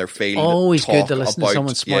experts in their field. Always good talk to listen to about-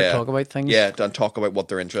 someone smart talk about things. Yeah, and talk about what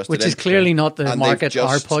they're interested Which in. is clearly not the And they've market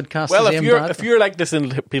our just- podcast Well, is aimed at. if you're like listening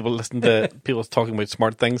to people talking about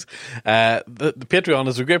smart things, the Patreon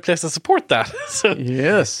is a great place to support that. So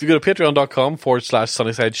Yes. if you go to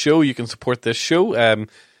patreon.com/Sunnyside Show, you can support this show.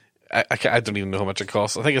 I don't even know how much it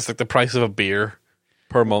costs. I think it's like the price of a beer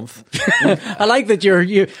per month. I like that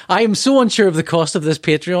I am so unsure of the cost of this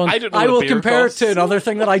Patreon. I don't know I what will beer compare costs. it to another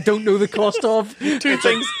thing that I don't know the cost of. 2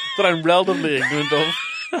 things that I'm relatively ignorant of.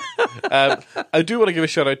 I do want to give a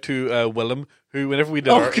shout out to Willem, who whenever we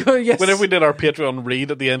did yes. whenever we did our Patreon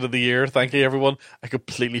read at the end of the year, thank you everyone. I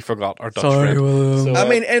completely forgot our Dutch Sorry, friend. Willem. So, I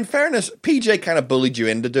mean, in fairness, PJ kind of bullied you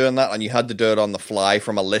into doing that, and you had to do it on the fly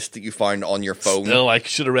from a list that you found on your phone. still, I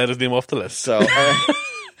should have read his name off the list. So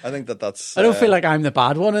I think that's. I don't feel like I'm the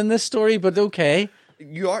bad one in this story, but okay.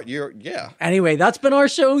 You're. Anyway, that's been our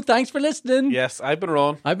show. Thanks for listening. Yes, I've been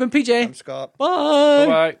Ron. I've been PJ. I'm Scott. Bye.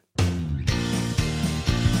 Bye.